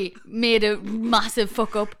 Somebody made a massive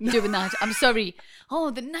fuck up doing that. I'm sorry. Oh,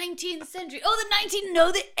 the 19th century. Oh,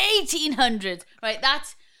 the 1800s. Right,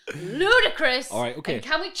 that's ludicrous. All right, okay. And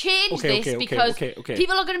can we change Okay, this? okay, Because okay.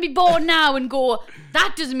 people are going to be bored now and go,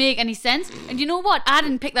 that doesn't make any sense. And you know what? I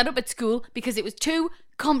didn't pick that up at school because it was too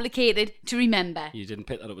complicated to remember. You didn't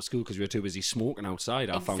pick that up at school because you were too busy smoking outside.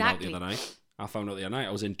 I found out the Exactly. other night.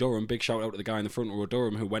 I was in Durham. Big shout out to the guy in the front row of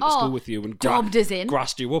Durham who went to Oh, school with you and dobbed us in.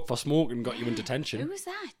 grassed you up for smoking and got you in detention. Who was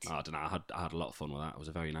that? I don't know. I had a lot of fun with that. It was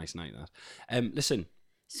a very nice night. That. Listen.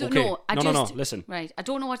 So okay. no, I no, just... no. Listen. Right, I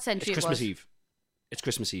don't know what It's century Christmas it was. Eve. It's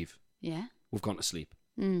Christmas Eve. Yeah, We've gone to sleep.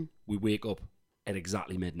 Mm. We wake up at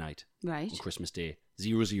exactly midnight right. on Christmas Day.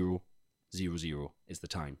 00:00 is the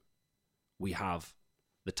time. We have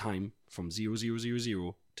the time from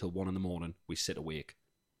 00:00 till 1 a.m. We sit awake.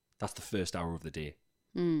 That's the first hour of the day.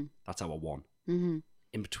 Mm. That's hour 1. Mm-hmm.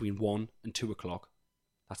 In between 1 and 2 o'clock,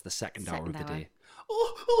 that's the second hour of the Second hour. day.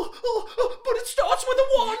 Oh, but it starts with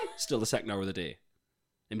a 1. Still the second hour of the day.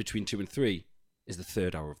 In between 2 and 3 is the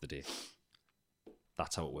third hour of the day.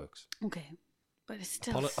 That's how it works. Okay, but it's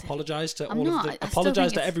still... silly. Apologise to I'm all not. of I the. still Apologise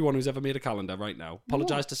think to it's- everyone who's ever made a calendar right now.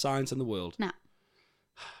 Apologise to science and the world. Nah.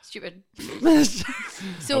 Stupid.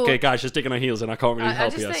 So, okay, guys, she's digging her heels and I can't really I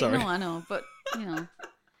help just you. think, Sorry. no, I know, but,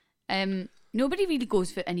 nobody really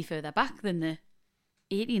goes for any further back than the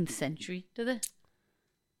 18th century, do they?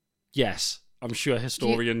 Yes, I'm sure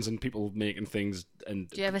historians and people making things and.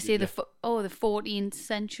 Do you ever say the 14th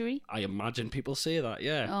century? I imagine people say that.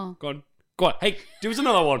 Yeah. Oh. Go on. Hey, do us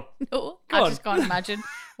another one. No, Go I on. just can't imagine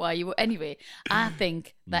why you would. Anyway, I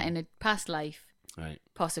think that in a past life, Right.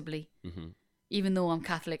 possibly, Mm-hmm. even though I'm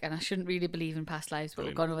Catholic and I shouldn't really believe in past lives, but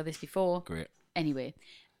Brilliant. we've gone over this before. Great. Anyway,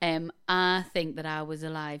 I think that I was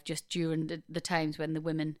alive just during the times when the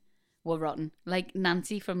women were rotten, like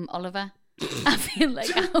Nancy from Oliver. I feel like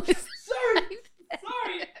I was. Sorry.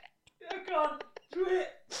 Oh, God. Wait.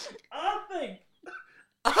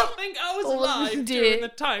 I think I was All alive day. during the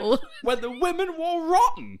time when the women were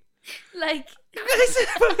rotten. Like,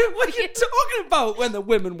 What are you talking about when the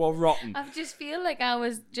women were rotten? I just feel like I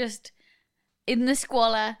was just in the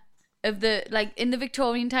squalor of the, like, in the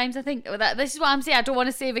Victorian times, I think. This is what I'm saying. I don't want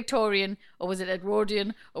to say Victorian, or was it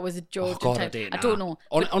Edwardian, or was it Georgian God, time? I don't know.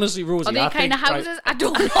 Honestly, Rosie, Are they kind of houses? I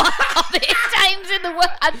don't know. Are they times in the world?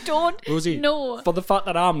 I don't Rosie, know. For the fact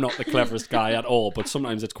that I'm not the cleverest guy at all, but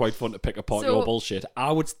sometimes it's quite fun to pick apart So- your bullshit,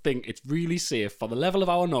 I would think it's really safe, for the level of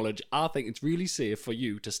our knowledge, I think it's really safe for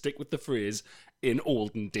you to stick with the phrase, in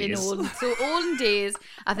olden days. So olden days,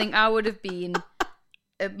 I think I would have been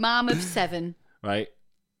a mom of 7, Right?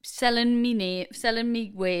 selling me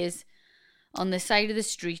wares on the side of the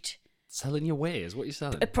street. Selling your wares? What are you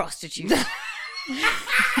selling? A prostitute. A mother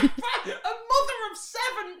of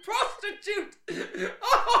 7 prostitute!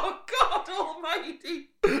 Oh, God almighty!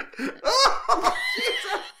 Oh,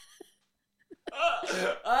 Jesus!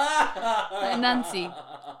 Nancy,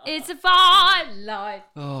 it's a fine life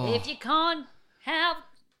if you can't help.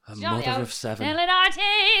 A mother of 7. Selling artists.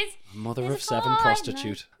 A mother It's of a 7 fine prostitute.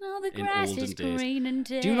 life. Now the in grass olden is days. green and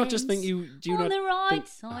Do you not just think dense you on not the right think,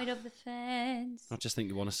 side of the fence? not just think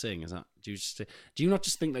you want to sing? Is that do you not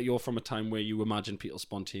just think that you're from a time where you imagine people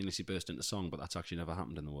spontaneously burst into song, but that's actually never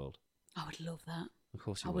happened in the world? I would love that. Of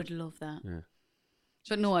course, I you would love that. Yeah.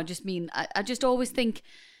 But no, I just mean, I just always think,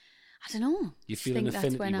 I don't know. You Just feel an think that's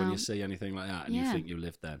affinity when I'm- you say anything like that, and you Yeah. think you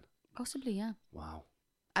lived then. Possibly, yeah. Wow.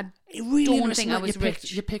 I Really don't interesting think I that was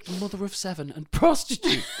rich. You picked mother of 7 and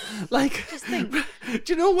prostitute. Like, Just think. do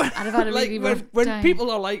you know when? I'd have had a like, really when, rough when time. people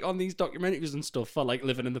are like on these documentaries and stuff for like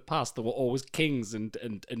living in the past, there were always kings and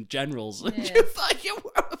generals, and Yeah. you thought you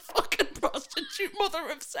were a fucking prostitute, mother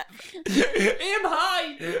of 7. Aim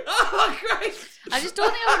high. Oh Christ! I just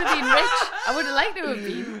don't think I would have been rich. I would have liked to have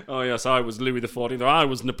been. Oh yes, I was Louis XIV. I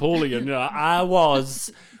was Napoleon. Yeah, I was.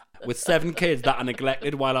 With 7 kids that I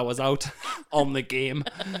neglected while I was out on the game.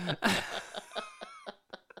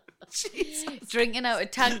 Jesus. Drinking out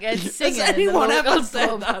of tankards, Has singing. anyone in the local ever said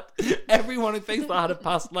pub. that? Everyone who thinks they had a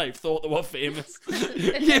past life thought they were famous.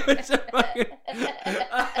 You were so fucking-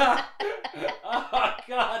 Oh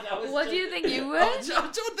God! I was What just- do you think you were? I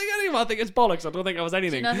don't think anyone. I think it's bollocks. I don't think I was Do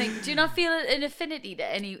anything. you not feel an affinity to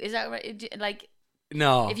any? Is that right? Like,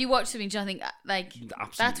 No. if you watch something, do you not think like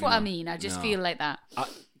Absolutely that's what I not. mean? I just No. feel like that.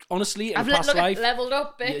 Honestly, in I've past life, leveled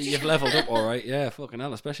up, bitch. you've leveled up, all right. Yeah, fucking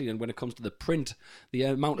hell. Especially when it comes to the print, the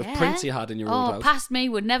amount of prints you had in your old house. Past me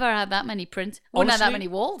would never have that many prints. Wouldn't have that Honestly, many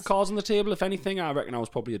walls. Cards on the table. If anything, I reckon I was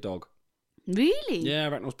probably a dog. Really? Yeah, I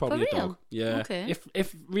reckon I was probably For a real? dog. Yeah. Okay.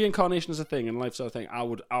 If reincarnation is a thing and life's a thing, I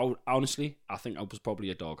would honestly, I think I was probably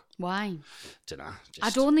a dog. Why? Dunno. I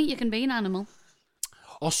don't think you can be an animal.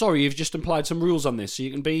 Oh, sorry, you've just implied some rules on this. So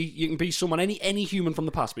you can be someone, any human from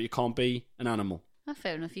the past, but you can't be an animal. Oh,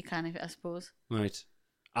 fair enough. You can, I suppose. Right.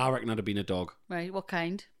 I reckon I'd have been a dog. Right. What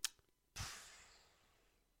kind?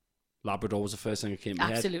 Labrador was the first thing that came to my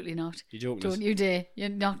head. Absolutely not. You joking? Don't you dare. You're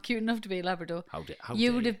not cute enough to be a Labrador. How You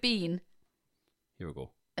dare would have been Here we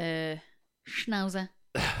go. Schnauzer.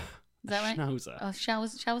 Is that right? Schnauzer. Oh,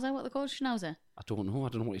 Schnauzer, what they called? Schnauzer. I don't know. I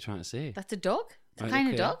don't know what you're trying to say. That's a dog? It's a Right, kind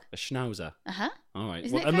okay. of dog? A schnauzer. Uh-huh. All right.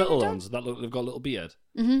 Isn't it a and kind of little dog? ones they've got a little beard.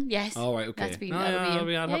 Mm-hmm. Yes. All right. Okay. That's been, No, that would yeah,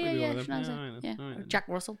 be I'd happily be yeah, one of them. Schnauzer. Yeah, all right, Yeah. all right. Jack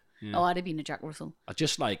Russell. Yeah. Oh, I'd have been a Jack Russell. I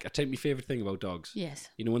tell me my favourite thing about dogs. Yes.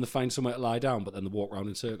 You know when they find somewhere to lie down, but then they walk around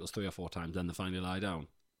in circles 3 or 4 times, then they finally lie down.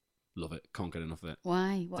 Love it. Can't get enough of it.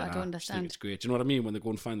 Why? What? I don't just think understand. it's great. Do you know what I mean? When they go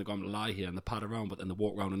and find they're going to lie here and they pad around, but then they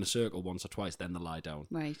walk around in a circle once or twice, then they lie down.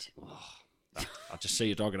 Right. I just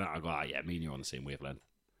see a dog and I go, yeah, me and you are on the same wavelength.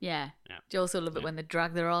 Yeah. Yeah. Do you also love it when they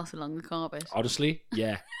drag their arse along the carpet? Honestly,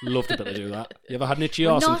 yeah, loved a bit to do that. You ever had an itchy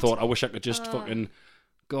Well, arse and not- thought, I wish I could just fucking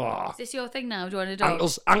go. Is this your thing now? Do you want a dog?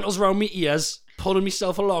 Ankles round me ears, pulling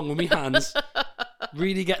myself along with my hands,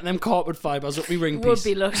 really getting them carpet fibres up my ring Would piece.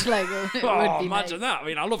 be looks like it. It Oh, would be imagine nice. that. I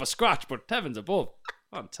mean, I love a scratch, but heavens above.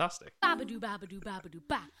 Fantastic. Babadoo, babadoo, babadoo,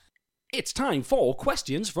 ba. It's time for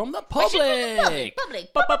questions from the public.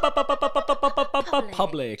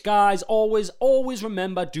 Public. Guys, always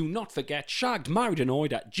remember, do not forget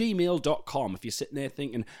shaggedmarriedannoyed@gmail.com. If you're sitting there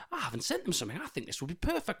thinking, I haven't sent them something, I think this would be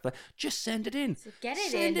perfect, just send it in. Get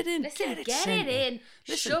it Send in. it in. Listen, get sent it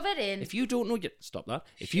in. Shove it in. If you don't know your... Stop that.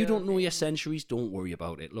 If you don't know your centuries, don't worry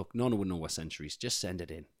about it. Look, none will know our centuries. Just send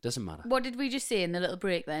it in. Doesn't matter. What did we just say in the little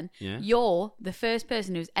break then? Yeah. You're the first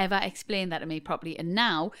person who's ever explained that to me properly, and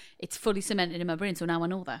now it's fully cemented in my brain, so now I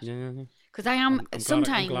know that. Yeah. Because I am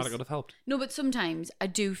sometimes... I'm glad I could have helped. No, but sometimes I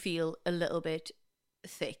do feel a little bit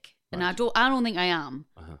thick. And I don't think I am.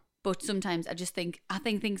 Uh-huh. But sometimes I think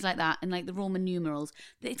things like that and like the Roman numerals,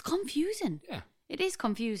 it's confusing. Yeah. It is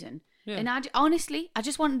confusing. Yeah. And honestly, I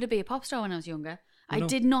just wanted to be a pop star when I was younger. I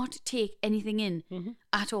did not take anything in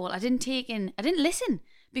at all. I didn't listen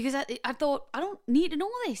because I thought, I don't need to know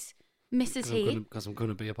this. Mrs. Hay. Because I'm going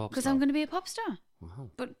to be a pop star. Because I'm going to be a pop star. Wow.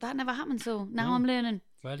 But that never happened, so now I'm learning.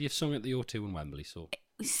 Well, you've sung at the O2 in Wembley, so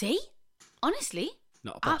See? Honestly?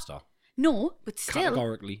 not a pop star. No, but still.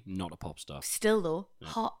 Categorically not a pop star. Still, though,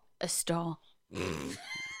 hot a star. A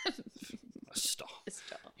star.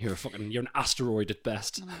 You're an asteroid at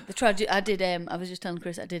best. The tragedy. I was just telling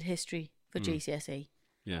Chris, I did history for GCSE.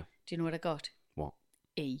 Yeah. Do you know what I got? What?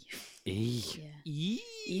 E. E. Yeah. E.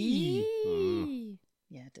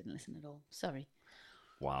 Yeah, I didn't listen at all. Sorry.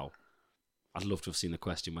 Wow. I'd love to have seen the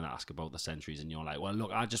question when I ask about the centuries and you're like, well,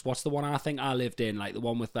 look, I just watched the one I think I lived in, like the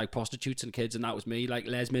one with like prostitutes and kids, and that was me. Like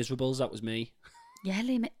Les Miserables, that was me. Yeah,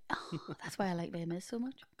 Les Mis. Oh, that's why I like Les Mis so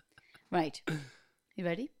much. Right. You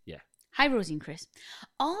ready? Yeah. Hi, Rosie and Chris.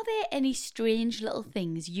 Are there any strange little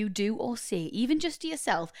things you do or say, even just to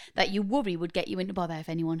yourself, that you worry would get you into bother if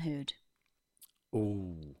anyone heard?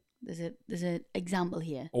 Oh. There's an example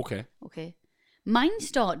here. Okay. Okay. Mine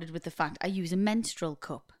started with the fact I use a menstrual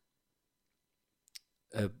cup.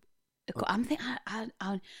 I'm thinking I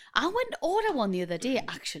went to order one the other day.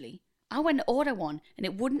 Actually, I went to order one and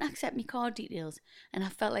it wouldn't accept me card details, and I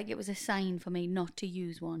felt like it was a sign for me not to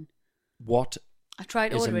use one. What? I tried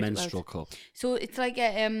to is order a it. menstrual cup? So it's like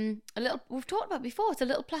a little. We've talked about it before. It's a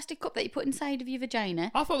little plastic cup that you put inside of your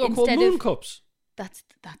vagina. I thought they were called moon cups. That's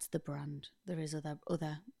the brand. There is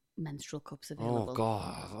other menstrual cups available. Oh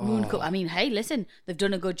God. Moon cup. I mean, hey, listen, they've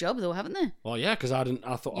done a good job though, haven't they? Oh yeah, because I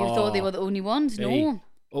thought. You thought they were the only ones? Hey, no.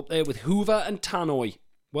 Up there with Hoover and Tannoy.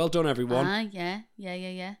 Well done, everyone. Yeah.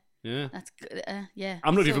 Yeah. That's good. Yeah.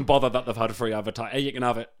 I'm not even bothered that they've had a free advertising. Hey, you can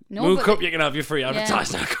have it. No, Moon but cup, you can have your free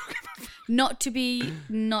advertising. Not to be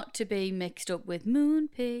mixed up with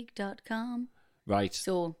moonpig.com. Right.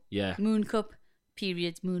 So, yeah. Moon cup,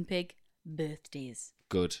 periods, moon pig, birthdays.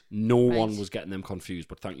 Good. No one was getting them confused,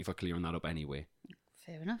 but thank you for clearing that up anyway.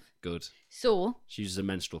 Fair enough. Good. So, she uses a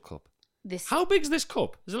menstrual cup. How big's this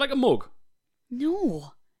cup? Is it like a mug?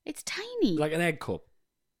 No, it's tiny. Like an egg cup?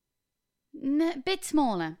 Bit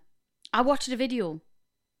smaller. I watched a video.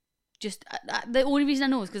 Just the only reason I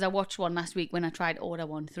know is because I watched one last week when I tried to order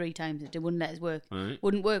one 3 times. It wouldn't let us work. Right.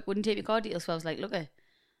 Wouldn't work. Wouldn't take my card details. So I was like, look,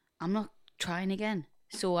 I'm not trying again.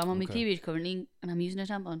 So I'm on my period currently, and I'm using a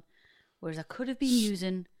tampon, whereas I could have been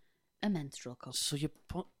using a menstrual cup. So you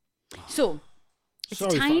put. So it's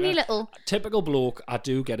tiny little. Typical bloke. I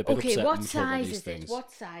do get a bit upset. Okay, what size size is it?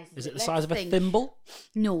 What size is it? The size of a thimble?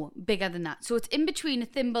 No, bigger than that. So it's in between a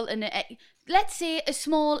thimble and an egg. Let's say a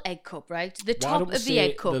small egg cup, right? The top of the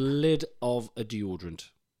egg cup. The lid of a deodorant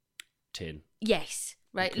tin. Yes,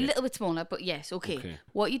 right. Okay. A little bit smaller, but yes. Okay.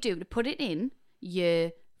 What you do to put it in,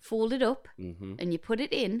 you fold it up and you put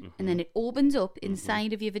it in, and then it opens up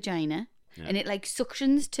inside of your vagina. Yeah. And it like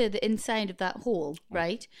suctions to the inside of that hole,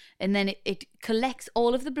 right? And then it collects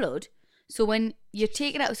all of the blood. So when you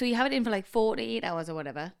take it out, so you have it in for like 48 hours or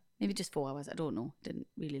whatever, maybe just 4 hours, I don't know. Didn't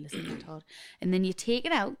really listen that hard. And then you take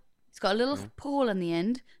it out. It's got a little hole on the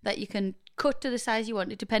end that you can cut to the size you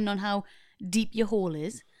want it, depending on how deep your hole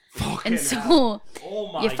is. Fucking and so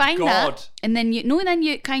oh you find God. that, and then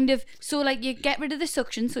you kind of like you get rid of the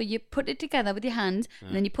suction, so you put it together with your hands,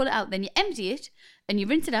 and then you pull it out, then you empty it, and you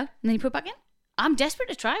rinse it out, and then you put it back in. I'm desperate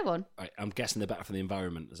to try one. Right, I'm guessing they're better for the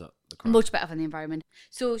environment. Is that the correct? Much better for the environment.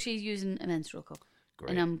 So she's using a menstrual cup.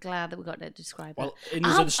 Great. And I'm glad that we got to describe well,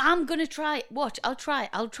 that. I'm going to try. Watch, I'll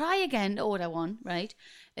try again to order one, right?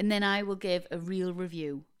 And then I will give a real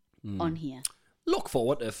review on here. Look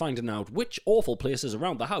forward to finding out which awful places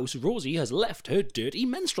around the house Rosie has left her dirty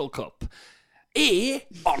menstrual cup. A,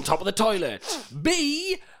 on top of the toilet.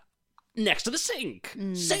 B, next to the sink.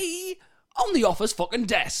 C, on the office fucking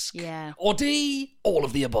desk. Yeah. Or D, all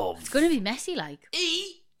of the above. It's going to be messy, like.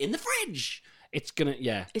 E, in the fridge. It's gonna,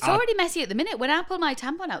 yeah. It's already messy at the minute. When I pull my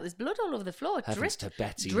tampon out, there's blood all over the floor. Heavens to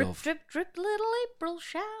Betsy, drip, love. drip, drip, little April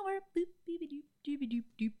shower. Boop, beep, doop, doop, doop,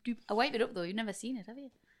 doop, doop. I wipe it up though. You've never seen it, have you?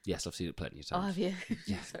 Yes, I've seen it plenty of times. Oh, have you?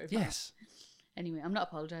 Yeah. Sorry. Yes. Anyway, I'm not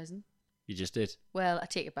apologising. You just did. Well, I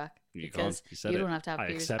take it back. You because can't. You said you it. don't have to have I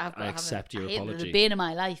periods. accept, I accept your apology. They're the bane of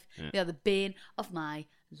my life. Yeah. They are the bane of my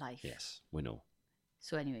life. Yes, we know.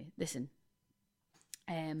 So anyway, listen.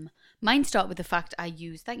 Mine start with the fact I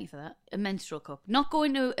use, thank you for that, a menstrual cup. Not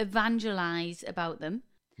going to evangelise about them.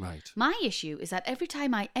 Right. My issue is that every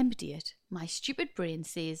time I empty it, my stupid brain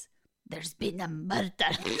says, there's been a murder.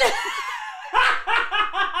 It's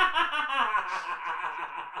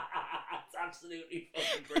absolutely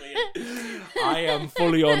fucking brilliant. I am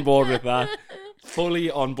fully on board with that. Fully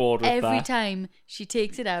on board with that. Every time she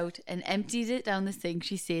takes it out and empties it down the sink,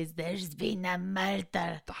 she says, there's been a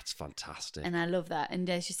murder. That's fantastic. And I love that. And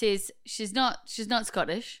she says she's not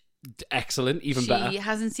Scottish. Excellent, even better. She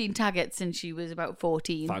hasn't seen Taggart since she was about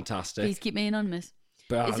 14. Fantastic. Please keep me anonymous.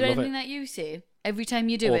 But Is I there love anything it. that you say every time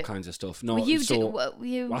you do All it? kinds of stuff. No, Well, you so do. Well,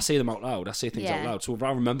 you... I say them out loud. I say things out Yeah. loud. So if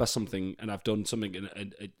I remember something and I've done something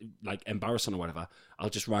like embarrassing or whatever, I'll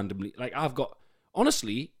just randomly like I've got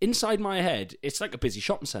honestly inside my head. It's like a busy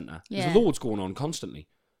shopping centre. Yeah. There's loads going on constantly.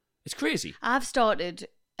 It's crazy. I've started.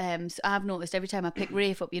 So I've noticed every time I pick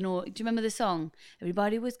Rafe up, you know, do you remember the song?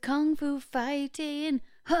 Everybody was kung fu fighting,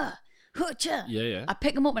 huh, huh-cha. Yeah. I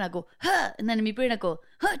pick them up and I go, huh, and then in my brain I go,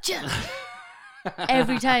 huh-cha.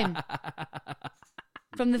 Every time.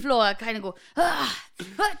 From the floor, I kind of go, ah,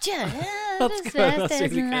 huh-cha. That's good. That's really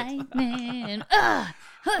good. Lightning, ah,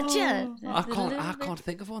 huh-cha. I can't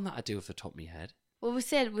think of one that I do off the top of my head. Well, we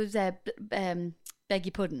said it was beg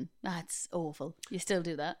your pudding. That's awful. You still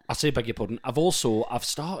do that? I say beg your pudding. I've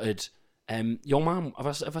started. Your mum. Have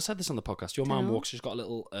I said this on the podcast? Your mum walks. She's got a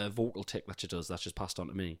little vocal tick that she does. That's just passed on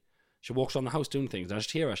to me. She walks around the house doing things. And I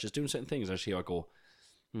just hear her. She's doing certain things. I just hear her go,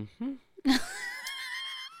 mm-hmm.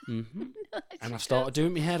 Mm-hmm. And I've started doing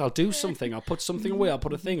it in my head. I'll do something. I'll put something away. I'll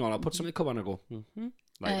put a thing on. I'll put something come on. I go, mm-hmm.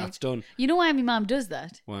 Like that's done. You know why my mum does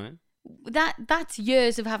that? Why? That's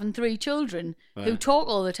years of having 3 children who Right. talk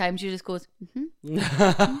all the time. She just goes, Mommy's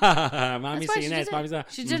That's why saying she this. does it. Mommy's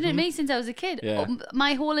that. She's done it to me since I was a kid. Yeah.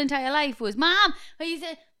 My whole entire life was, Mom, what you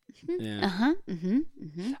say? Yeah.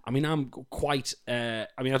 I mean, I'm quite. I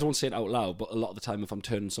don't say it out loud, but a lot of the time, if I'm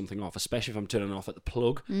turning something off, especially if I'm turning off at the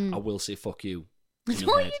plug, I will say "fuck you." in my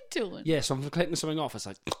What are head. you doing? Yeah, so if I'm clicking something off, it's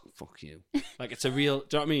like "fuck you." Like it's a real.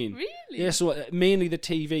 Do you know what I mean? Really? Yeah. So mainly the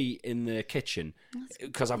TV in the kitchen,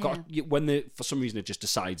 because I've got for some reason it just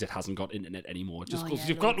decides it hasn't got internet anymore. It just goes,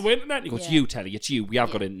 "You've got no internet." And you go, "It's you, Telly. It's you. We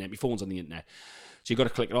have got internet. My phone's on the internet." So you got to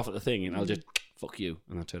click it off at the thing, and I'll just "fuck you"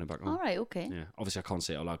 and then turn it back on. All right, okay. Yeah, obviously I can't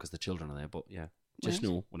say it out loud because the children are there, but yeah, just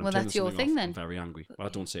Right. know when I'm Well, turning that's your something thing off, then. I'm very angry. But I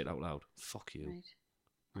don't say it out loud. Fuck you. Right.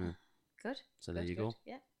 Yeah. Good. So there Good, you good. go.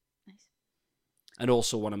 Yeah, nice. And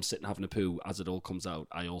also when I'm sitting having a poo, as it all comes out,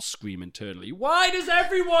 I all scream internally, "Why does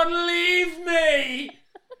everyone leave me?"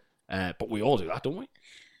 But we all do that, don't we?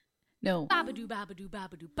 No. Babadoo, babadoo,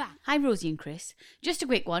 babadoo, ba. Hi, Rosie and Chris. Just a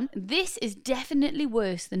quick one. This is definitely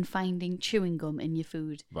worse than finding chewing gum in your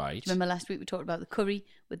food. Right. Do you remember last week we talked about the curry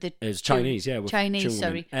with the It's Chinese, yeah. With Chinese, chewing gum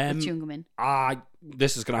sorry, in. with chewing gum in.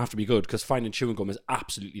 This is going to have to be good because finding chewing gum is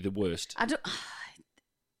absolutely the worst. I don't.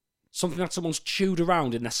 Something that someone's chewed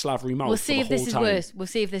around in their slavery mouth We'll for see the if this whole is time. worse. We'll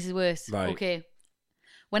see if this is worse. Right. Okay.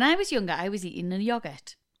 When I was younger, I was eating a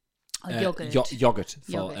yogurt. Yogurt. Yogurt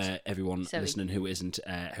for Yogurt. everyone Sorry. listening who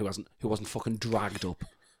wasn't fucking dragged up.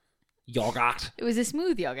 Yogurt, It was a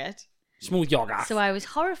smooth yogurt. smooth yogurt. So I was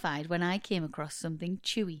horrified when I came across something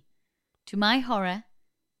chewy. To my horror,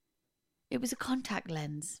 it was a contact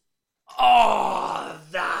lens. Oh,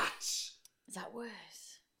 that Is that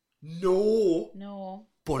worse? no, No.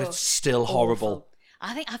 but it's still horrible.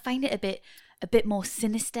 I find it a bit more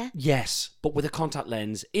sinister. Yes, but with a contact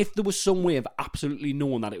lens, if there was some way of absolutely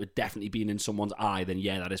knowing that it would definitely be in someone's eye, then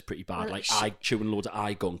yeah, that is pretty bad. Well, Like eye chewing loads of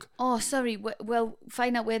eye gunk. Oh, sorry. Well,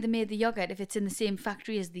 find out where they made the yogurt. If it's in the same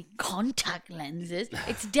factory as the contact lenses,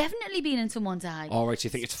 it's definitely been in someone's eye. All right, so you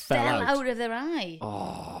think it's fell out of their eye.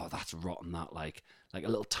 Oh, that's rotten. That like a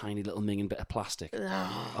little tiny little minging bit of plastic.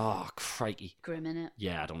 Oh, crikey. Grim, innit?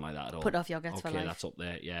 Yeah, I don't like that at all. Put off yogurts for Okay, life. that's up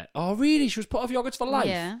there. Yeah. Oh, really? She was put off yogurts for life.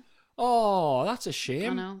 Yeah. Oh, that's a I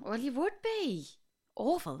shame. know. Well, you would be.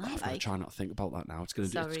 Awful, I'm that gonna like. try not to think about that now. It's gonna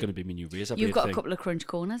Sorry. be my New Year's. You've got a couple of crunch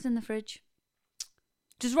corners in the fridge.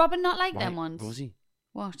 Does Robin not like them ones? Rosie,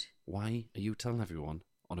 What? why are you telling everyone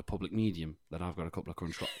on a public medium that I've got a couple of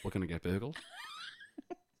crunch? We're gonna get burgled.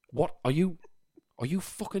 What are you? Are you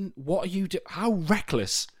fucking? What are you? How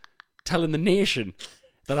reckless! Telling the nation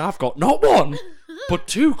that I've got not one but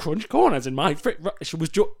 2 crunch corners in my fridge. She was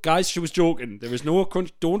guys. She was joking. There is no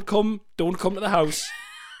crunch. Don't come to the house.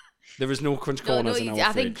 There is no crunch corners in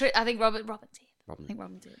our fridge. I think Robin's here. Robin. I think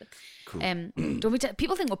Robin's here. Cool. Don't we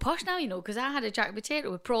people think we're posh now, you know, because I had a jacket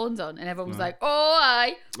potato with prawns on, and everyone was like, "Oh,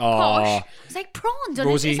 aye, posh." It's like prawns on it.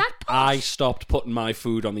 Rosie, Is that posh? I stopped putting my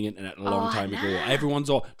food on the internet a long Oh, time ago. nah. Everyone's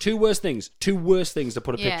all 2 worst things to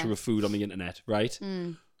put a Yeah. picture of food on the internet, right?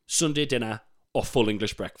 Sunday dinner or full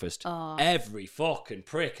English breakfast. Oh. Every fucking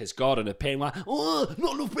prick has got an opinion like, "Oh,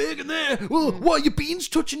 not enough bacon there. Oh, why are your beans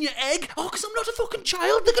touching your egg? Oh, because I'm not a fucking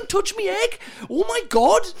child. They can touch me egg. Oh my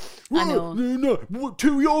God. I know. No,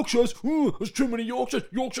 2 Yorkshires. Oh, there's too many Yorkshires.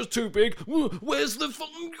 Yorkshire's too big. Oh, where's the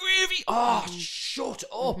fucking gravy? Oh, shut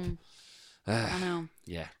up. I know.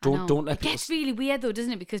 Yeah. I know. Don't let It people... gets really weird though,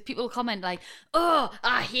 doesn't it? Because people comment like, "Oh,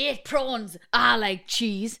 I hate prawns. I like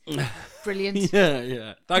cheese." Brilliant.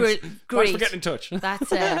 Yeah. Thanks Great. for getting in touch.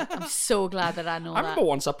 That's. I'm so glad that I know I that. remember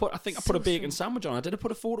once I put a bacon sweet. sandwich on. I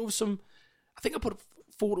put a photo of some... I think I put a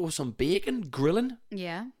photo of some bacon grilling.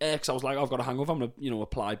 Yeah. Because I was like, I've got a hangover. I'm going to,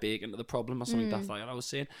 apply bacon to the problem or something. That's like what I was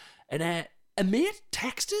saying. And a mate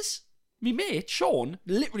texted us. Me mate, Sean,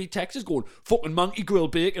 literally texted us going, fucking monkey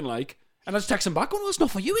grilled bacon, like. And I just text him back, going, "Oh, it's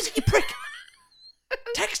not for you, is it, you prick?"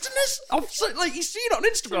 Texting us. I'm so, like, you see it on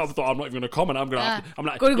Instagram. I thought, I'm not even going to comment. I'm going to have to. I'm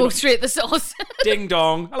like, Gotta go straight to the sauce. Ding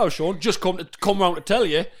dong. Hello, Sean. Just come round to tell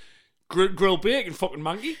you. Grilled bacon, fucking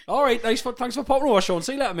monkey. All right, nice. Thanks for popping over, Sean.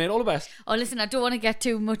 See you later, mate. All the best. Oh, listen, I don't want to get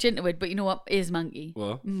too much into it, but you know what is monkey?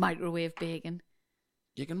 What? Microwave bacon.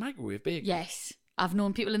 You can microwave bacon. Yes. I've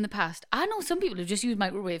known people in the past. I know some people who just use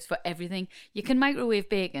microwaves for everything. You can microwave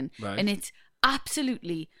bacon, Right. and it's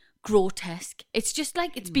absolutely grotesque. It's just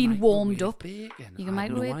like it's been warmed up. Bacon. You can I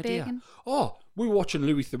had no microwave idea. bacon. Oh, we were watching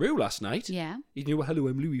Louis Theroux last night. Yeah. You know, hello,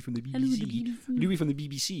 I'm Louis from the BBC. Hello, the BBC. Louis from the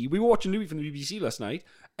BBC. We were watching Louis from the BBC last night,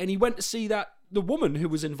 and he went to see the woman who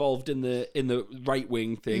was involved in the right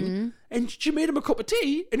wing thing, Mm-hmm. and she made him a cup of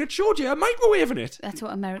tea, and it showed you a microwaving it. That's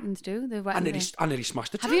what Americans do. They're right. I nearly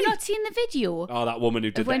smashed the tea. Have you not seen the video? Oh, that woman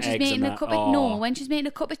who did of when the she's eggs making and a that. cup Oh. of no, when she's making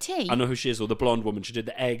a cup of tea. I know who she is, though. The blonde woman. She did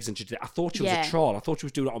the eggs, and I thought she was Yeah. a troll. I thought she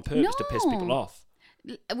was doing it on purpose to piss people No. off.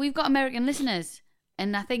 We've got American listeners,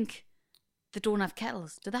 and I think they don't have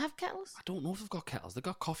kettles. Do they have kettles? I don't know if they've got kettles. They've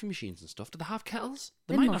got coffee machines and stuff. Do they have kettles?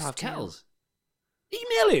 They might not must have do. kettles.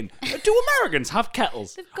 Email in. Do Americans have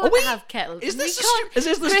kettles? They've got to have kettles. Is this We the, can't- is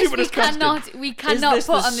this the Chris, stupidest question? We cannot this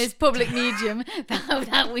put the on this public medium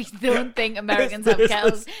that we don't think Americans have this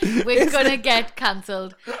kettles. the- We're is gonna get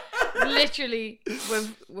cancelled. Literally,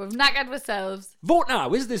 we've knackered ourselves. Vote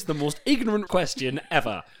now. Is this the most ignorant question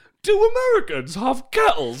ever? Do Americans have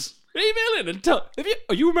kettles? Email in and tell.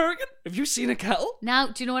 Are you American? Have you seen a kettle? Now,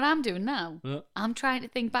 do you know what I'm doing now? What? I'm trying to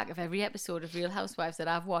think back of every episode of Real Housewives that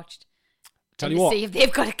I've watched. Tell and you to what. see if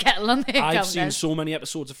they've got a kettle on their I've counters. seen so many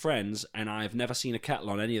episodes of Friends, and I've never seen a kettle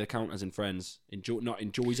on any of the counters in Friends. Not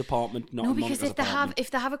in Joey's apartment, not No, in because Monica's apartment.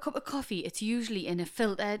 if they have a cup of coffee, it's usually in a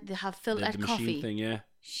filter. They have filtered the machine coffee. thing, yeah.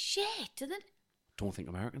 Shit, do they? Don't think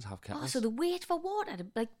Americans have kettles. Oh, so they wait for water,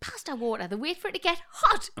 like pasta water. They wait for it to get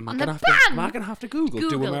hot Am I on the gonna pan. have to Google?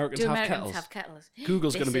 Do Americans have kettles? have kettles?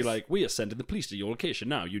 Google's going to This be is- like, we are sending the police to your location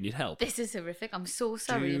now. You need help. This is horrific. I'm so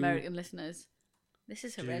sorry, Do- American listeners. This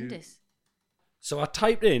is horrendous. So I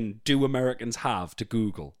typed in, do Americans have to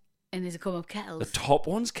Google? And there's a come up The kettles. top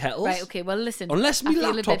one's kettles. Right, okay, well, listen. Unless I me feel a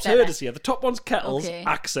bit laptop's better. heard us here. The top one's kettles, Okay.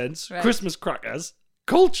 accents, Right. Christmas crackers,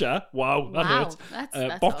 culture. Wow, that Wow, hurts.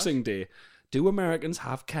 that's Boxing Day. Do Americans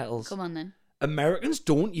have kettles? Come on then. Americans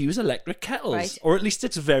don't use electric kettles, Right. or at least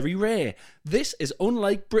it's very rare. This is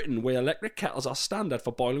unlike Britain, where electric kettles are standard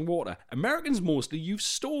for boiling water. Americans mostly use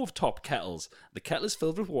stove-top kettles. The kettle is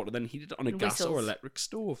filled with water, then heated on a And gas or whistles. electric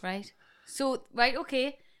stove. Right. So, right,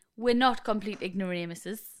 okay. We're not complete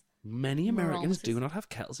ignoramuses. Many Americans Morons. do not have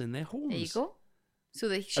kettles in their homes. There you go.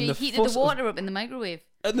 So she the heated fuss the of- water up in the microwave.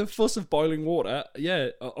 And the fuss of boiling water,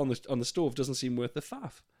 on the stove doesn't seem worth the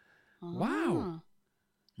faff. Wow.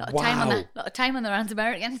 Lot of time on their hands,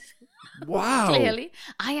 Americans. Wow. Clearly.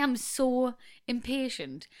 I am so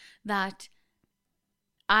impatient that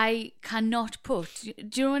I cannot put...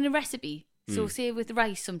 Do you know in a recipe? So say with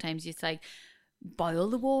rice, sometimes it's like, boil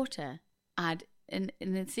the water, add... And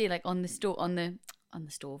then say like on the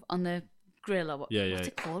grill or what? Yeah, yeah. What's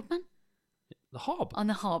it called, man? The hob. On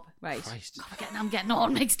the hob, right. Christ. God, I'm getting all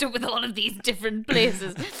mixed up with all of these different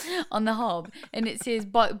places. On the hob. And it says,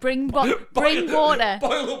 bring water. Boil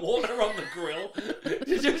the water on the grill.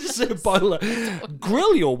 Did you just say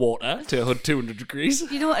grill your water to 200 degrees?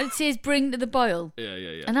 You know what it says? Bring to the boil.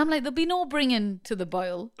 Yeah. And I'm like, there'll be no bringing to the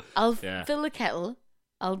boil. I'll Yeah. fill the kettle,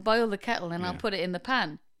 I'll boil the kettle, and I'll Yeah. put it in the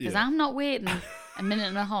pan. Because Yeah. I'm not waiting a minute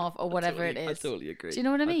and a half or whatever it I is. totally agree. Do you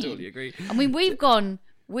know what I mean? I totally agree. I mean, we've gone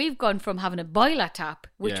from having a boiler tap,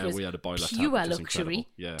 which Yeah, was we had a boiler tap, pure which is luxury, incredible.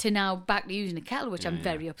 Yeah. to now back to using a kettle, which I'm Yeah.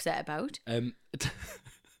 very upset about.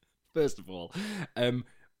 First of all,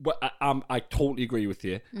 I totally agree with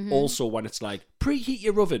you. Mm-hmm. Also, when it's like preheat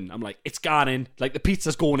your oven, I'm like, it's gone in. Like the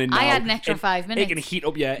pizza's going in now. I had an extra 5 minutes. It can heat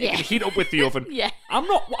up. Yeah, it Yeah. can heat up with the oven. Yeah. I'm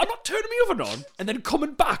not turning my oven on and then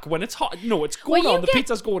coming back when it's hot. No, it's going Well, on. The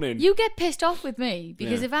pizza's going in. You get pissed off with me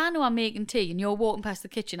because Yeah. if I know I'm making tea and you're walking past the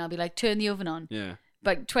kitchen, I'll be like, turn the oven on. Yeah.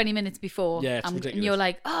 But 20 minutes before, Yeah, it's and ridiculous. you're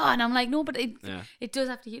like, oh, and I'm like, no, but Yeah. it does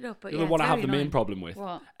have to heat up. But You yeah, know what it's I have very the main annoying. problem with?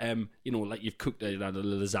 What? Like you've cooked a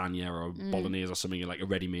lasagna or bolognese or something, like a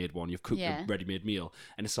ready-made one. You've cooked Yeah. a ready-made meal,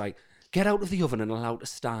 and it's like get out of the oven and allow it to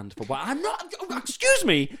stand for what? I'm not. Excuse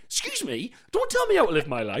me. Don't tell me how to live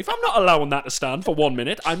my life. I'm not allowing that to stand for 1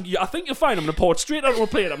 minute. I think you're fine. I'm going to pour it straight out of a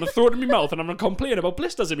plate. I'm going to throw it in my mouth, and I'm going to complain about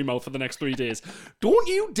blisters in my mouth for the next 3 days. Don't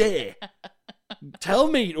you dare tell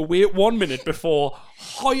me to wait 1 minute before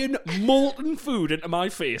hiring molten food into my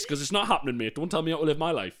face, because it's not happening, mate. Don't tell me how to live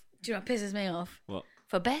my life. Do you know what pisses me off? What?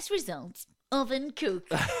 For best results, oven cook.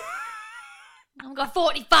 I've got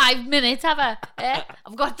 45 minutes, have I? Eh?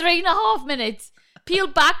 I've got 3.5 minutes. Peel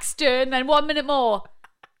back, stir, and then 1 minute more.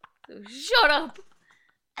 So shut up.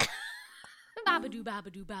 Babadoo,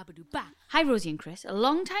 babadoo, babadoo, ba. Hi, Rosie and Chris. A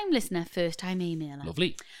long-time listener, first-time emailer.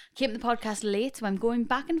 Lovely. Came to the podcast late, so I'm going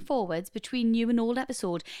back and forwards between new and old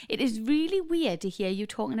episode. It is really weird to hear you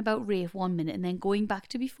talking about Rafe 1 minute and then going back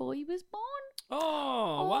to before he was born.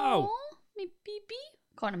 Oh, wow. Aw, me baby.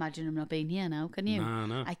 Can't imagine him not being here now, can you?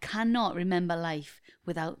 No. I cannot remember life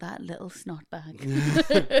without that little snot bag.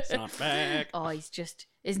 It's not back. Oh, he's just,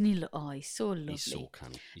 isn't he? He's so lovely. He's so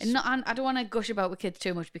canny. And I don't want to gush about with kids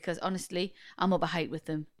too much because honestly, I'm up a height with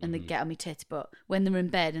them and they get on my tits. But when they're in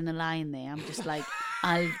bed and they're lying there, I'm just like,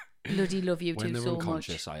 I bloody love you when two they're so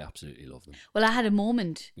unconscious, much. I absolutely love them. Well, I had a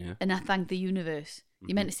moment Yeah. and I thanked the universe.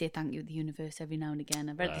 You meant to say thank you to the universe every now and again.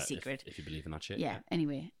 I've read The Secret. If you believe in that shit. Yeah,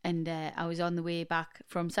 anyway. And I was on the way back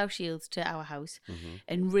from South Shields to our house Mm-hmm.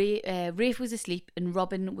 and Rafe was asleep and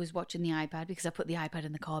Robin was watching the iPad because I put the iPad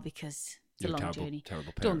in the car because it's You're a long terrible, journey.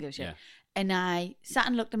 terrible Don't parent, give a shit. yeah. And I sat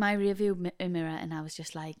and looked at my rearview mirror and I was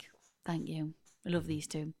just like, thank you. I love these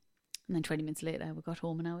two. And then 20 minutes later, we got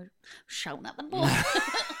home and I was shouting at them both.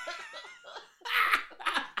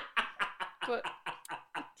 But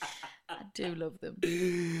I do love them.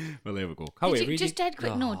 Well, there we go. Just dead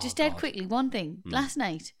quick. No, just dead quickly. One thing. Last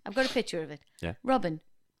night, I've got a picture of it. Yeah. Robin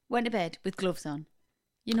went to bed with gloves on.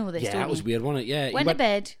 You know this, Yeah, don't that was you? weird, wasn't it? Yeah. he Went to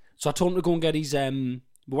bed. So I told him to go and get his. We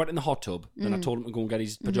went in the hot tub. Then I told him to go and get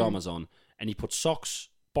his pajamas on, and he put socks,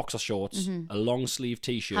 boxer shorts, a long sleeve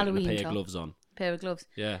T-shirt, Halloween and a pair top. of gloves on. Pair of gloves.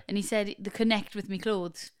 Yeah. And he said the connect with me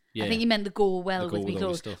clothes. Yeah. I think he meant the go well The go with me with all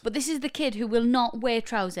clothes. the stuff. But this is the kid who will not wear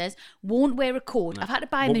trousers, won't wear a coat. I've had to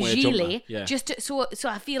buy him a Won't wear a jumper, gilet yeah. just to, so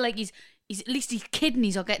I feel like he's at least his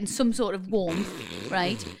kidneys are getting some sort of warmth,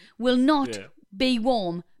 right? Will not be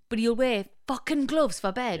warm, but he'll wear fucking gloves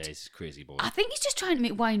for bed. Yeah, he's a crazy boy. I think he's just trying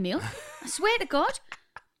to wind me up. I swear to God.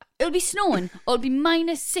 It'll be snowing or it'll be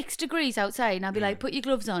minus 6 degrees outside and I'll be like, put your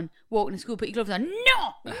gloves on. Walking to school, put your gloves on.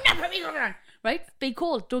 No! Never put your gloves on. Right? Be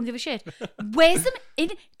cold. Don't give a shit. Wears them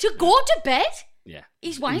in to go to bed? Yeah. He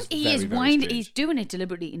is very, very winding. strange. He's doing it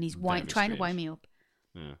deliberately and he's Very trying to strange. wind me up.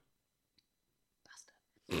 Yeah.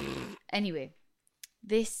 Anyway,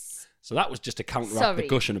 this... So that was just to counteract Sorry. the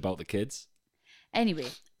gushing about the kids. Anyway,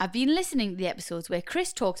 I've been listening to the episodes where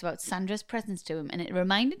Chris talks about Sandra's presents to him, and it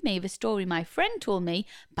reminded me of a story my friend told me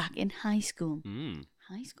back in high school.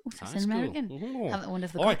 High school? That's High an school. American. Ooh. I wonder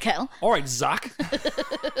if they've All got right. kettle. All right, Zach.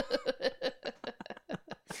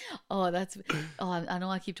 I know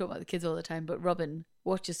I keep talking about the kids all the time, but Robin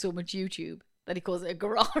watches so much YouTube that he calls it a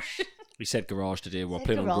garage. He said garage today. We were Said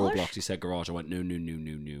playing on garage? Roblox. He said garage. I went, no.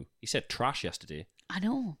 He said trash yesterday. I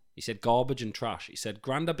know. He said garbage and trash. He said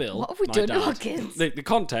Granda Bill. What have we my done to dad- our kids? The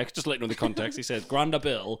context, just let you know the context. He said Granda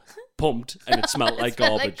Bill pumped and it smelled like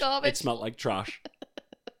smelled garbage. like garbage. It smelled like trash.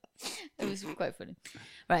 It was quite funny.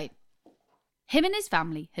 Right. Him and his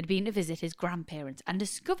family had been to visit his grandparents and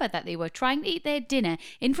discovered that they were trying to eat their dinner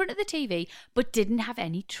in front of the TV but didn't have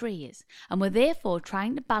any trays and were therefore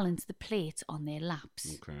trying to balance the plates on their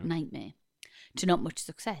laps. Okay. Nightmare. To not much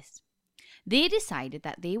success. They decided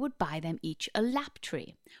that they would buy them each a lap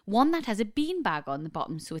tray, one that has a beanbag on the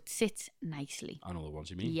bottom so it sits nicely. I know the ones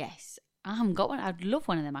you mean. Yes. I haven't got one. I'd love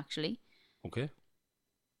one of them actually. Okay.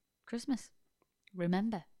 Christmas.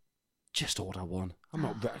 Remember. Just order one. I'm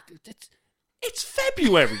not. It's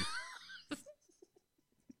February.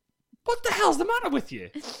 What the hell's the matter with you?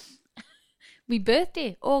 My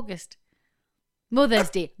birthday, August. Mother's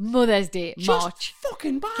Day, March. Just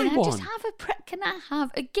fucking buy Can I one. just have can I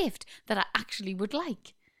have a gift that I actually would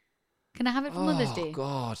like? Can I have it for Mother's Day? Oh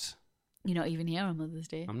God. You're not even here on Mother's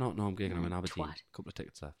Day. I'm not. No, I'm giggling. I'm in Aberdeen. Twat. Couple of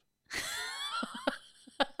tickets left.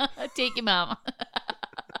 Take your mum.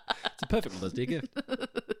 It's a perfect Mother's Day gift.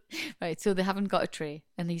 Right, so they haven't got a tray,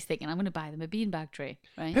 and he's thinking, I'm going to buy them a beanbag tray,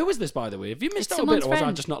 right? Who is this, by the way? Have you missed It's out a bit, someone's or was I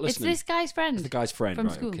friend. just not listening? It's this guy's friend. It's the guy's friend, from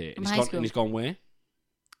right? school, Okay. from And high he's gone. school. And he's gone where?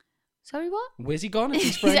 Sorry, what? Where's he gone? His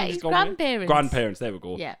He's friend. at He's his gone where? grandparents. Grandparents. There we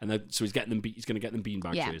go. Yeah. And then, so he's getting them. He's going to get them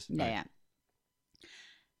beanbag Yeah, trays. yeah, Right. yeah.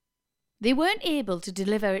 They weren't able to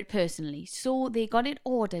deliver it personally, so they got it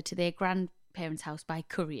ordered to their grandparents' house by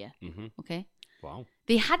courier. Mm-hmm. Okay? Wow.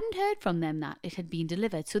 They hadn't heard from them that it had been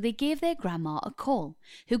delivered, so they gave their grandma a call,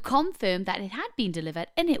 who confirmed that it had been delivered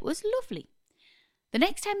and it was lovely. The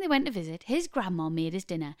next time they went to visit, his grandma made his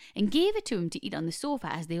dinner and gave it to him to eat on the sofa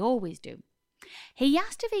as they always do. He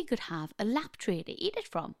asked if he could have a lap tray to eat it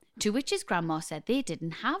from, to which his grandma said they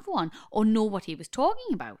didn't have one or know what he was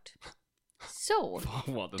talking about. So,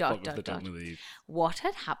 What the fuck have they done with these? what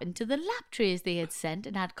had happened to the lap trays they had sent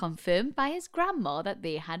and had confirmed by his grandma that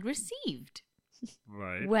they had received?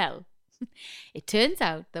 Right. Well, it turns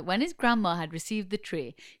out that when his grandma had received the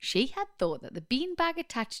tray, she had thought that the beanbag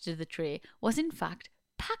attached to the tray was in fact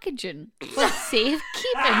packaging for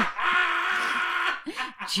safekeeping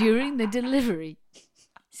during the delivery.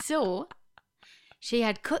 So, she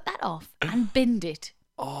had cut that off and binned it.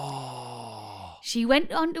 Oh. She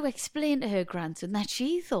went on to explain to her grandson that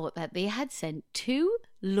she thought that they had sent 2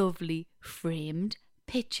 lovely framed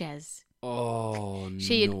pictures. Oh,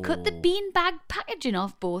 She had cut the beanbag packaging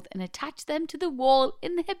off both and attached them to the wall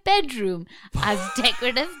in their bedroom as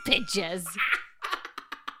decorative pictures.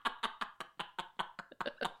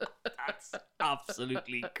 That's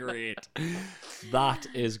absolutely great. That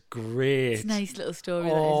is great. It's a nice little story,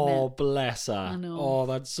 that, Oh, isn't it? bless her. I know. Oh,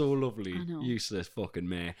 that's so lovely. I know. Useless fucking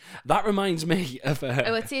mate. That reminds me of...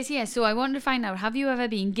 Oh, it says here, so I wanted to find out, have you ever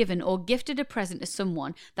been given or gifted a present to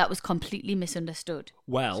someone that was completely misunderstood?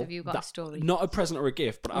 Well, So have you got a story? Not a present or a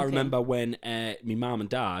gift, but I Okay. remember when my mum and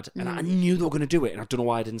dad, and I knew they were going to do it, and I don't know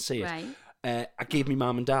why I didn't say it. Right. I gave my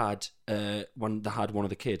mum and dad, when they had one of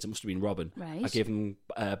the kids, it must have been Robin, Right. I gave them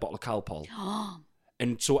a bottle of Calpol.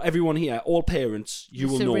 And so everyone here, all parents, you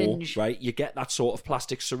will Syringe. know, right? You get that sort of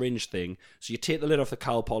plastic syringe thing. So you take the lid off the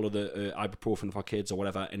Calpol or the ibuprofen for kids or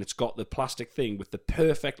whatever, and it's got the plastic thing with the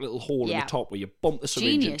perfect little hole in Yeah. the top where you bump the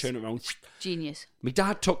syringe Genius. and turn it around. Genius. My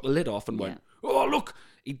dad took the lid off and went, "Oh, look!"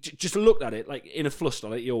 He just looked at it like in a fluster,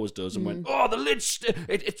 like he always does, and went, "Oh, the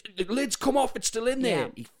the lid's come off. It's still in there." Yeah.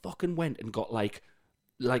 He fucking went and got like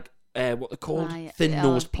what they're called, Pliers.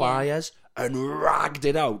 thin-nosed Yeah. pliers, and ragged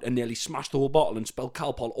it out and nearly smashed the whole bottle and spilled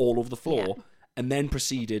Calpol all over the floor, Yeah. and then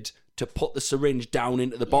proceeded to put the syringe down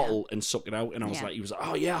into the bottle and suck it out. And I was Yeah. like, he was like,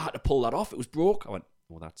 "Oh yeah, I had to pull that off. It was broke." I went,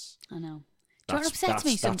 "Oh, that's." I know. Do you know what upsets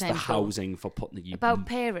me That's sometimes? the though? housing for putting the About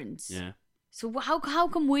parents. Yeah. So how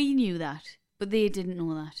come we knew that, but they didn't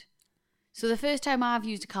know that? So the first time I've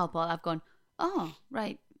used a Calpol, I've gone, oh,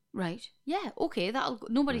 right, yeah, okay,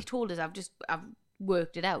 nobody's told us. I've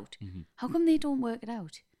worked it out. How come they don't work it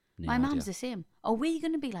out? No My mum's idea. the same. Are we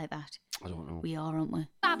going to be like that? I don't know. We are, aren't we?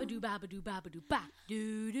 Babadoo, babadoo, babadoo, ba.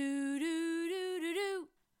 Do, do, do, do, do, do.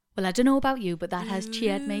 Well, I don't know about you, but that has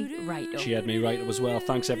cheered me right up. Cheered me right up as well.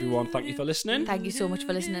 Thanks everyone. Thank you for listening. Thank you so much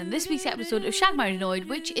for listening to this week's episode of Shag Married Annoyed,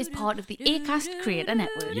 which is part of the Acast Creator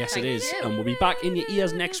Network. Yes, it is. And we'll be back in your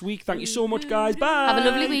ears next week. Thank you so much, guys. Bye. Have a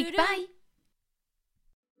lovely week. Bye.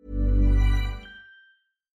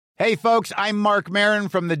 Hey, folks, I'm Mark Maron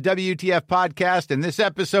from the WTF Podcast, and this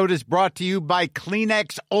episode is brought to you by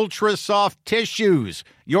Kleenex Ultra Soft Tissues,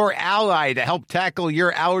 your ally to help tackle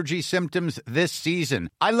your allergy symptoms this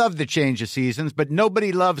season. I love the change of seasons, but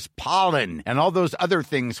nobody loves pollen and all those other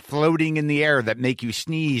things floating in the air that make you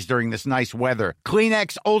sneeze during this nice weather.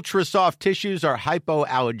 Kleenex Ultra Soft Tissues are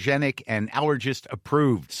hypoallergenic and allergist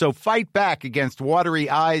approved, so fight back against watery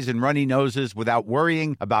eyes and runny noses without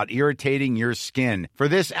worrying about irritating your skin. For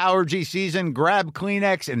this allergy season, grab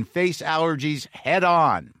Kleenex and face allergies head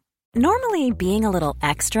on. Normally, being a little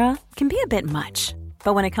extra can be a bit much,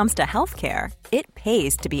 but when it comes to healthcare, it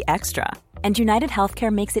pays to be extra. And United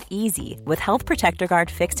Healthcare makes it easy with Health Protector Guard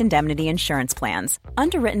fixed indemnity insurance plans.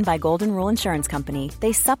 Underwritten by Golden Rule Insurance Company,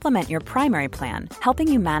 they supplement your primary plan,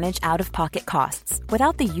 helping you manage out-of-pocket costs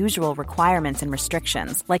without the usual requirements and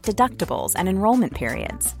restrictions like deductibles and enrollment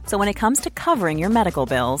periods. So when it comes to covering your medical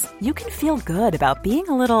bills, you can feel good about being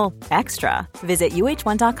a little extra. Visit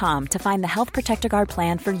uh1.com to find the Health Protector Guard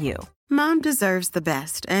plan for you. Mom deserves the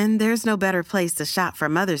best, and there's no better place to shop for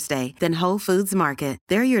Mother's Day than Whole Foods Market.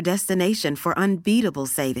 They're your destination for unbeatable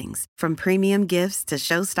savings, from premium gifts to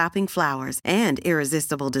show-stopping flowers and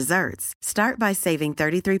irresistible desserts. Start by saving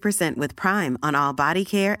 33% with Prime on all body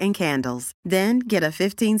care and candles. Then get a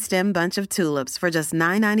 15-stem bunch of tulips for just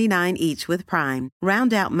 $9.99 each with Prime.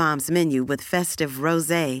 Round out Mom's menu with festive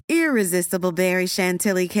rosé, irresistible berry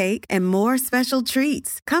chantilly cake, and more special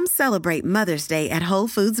treats. Come celebrate Mother's Day at Whole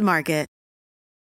Foods Market.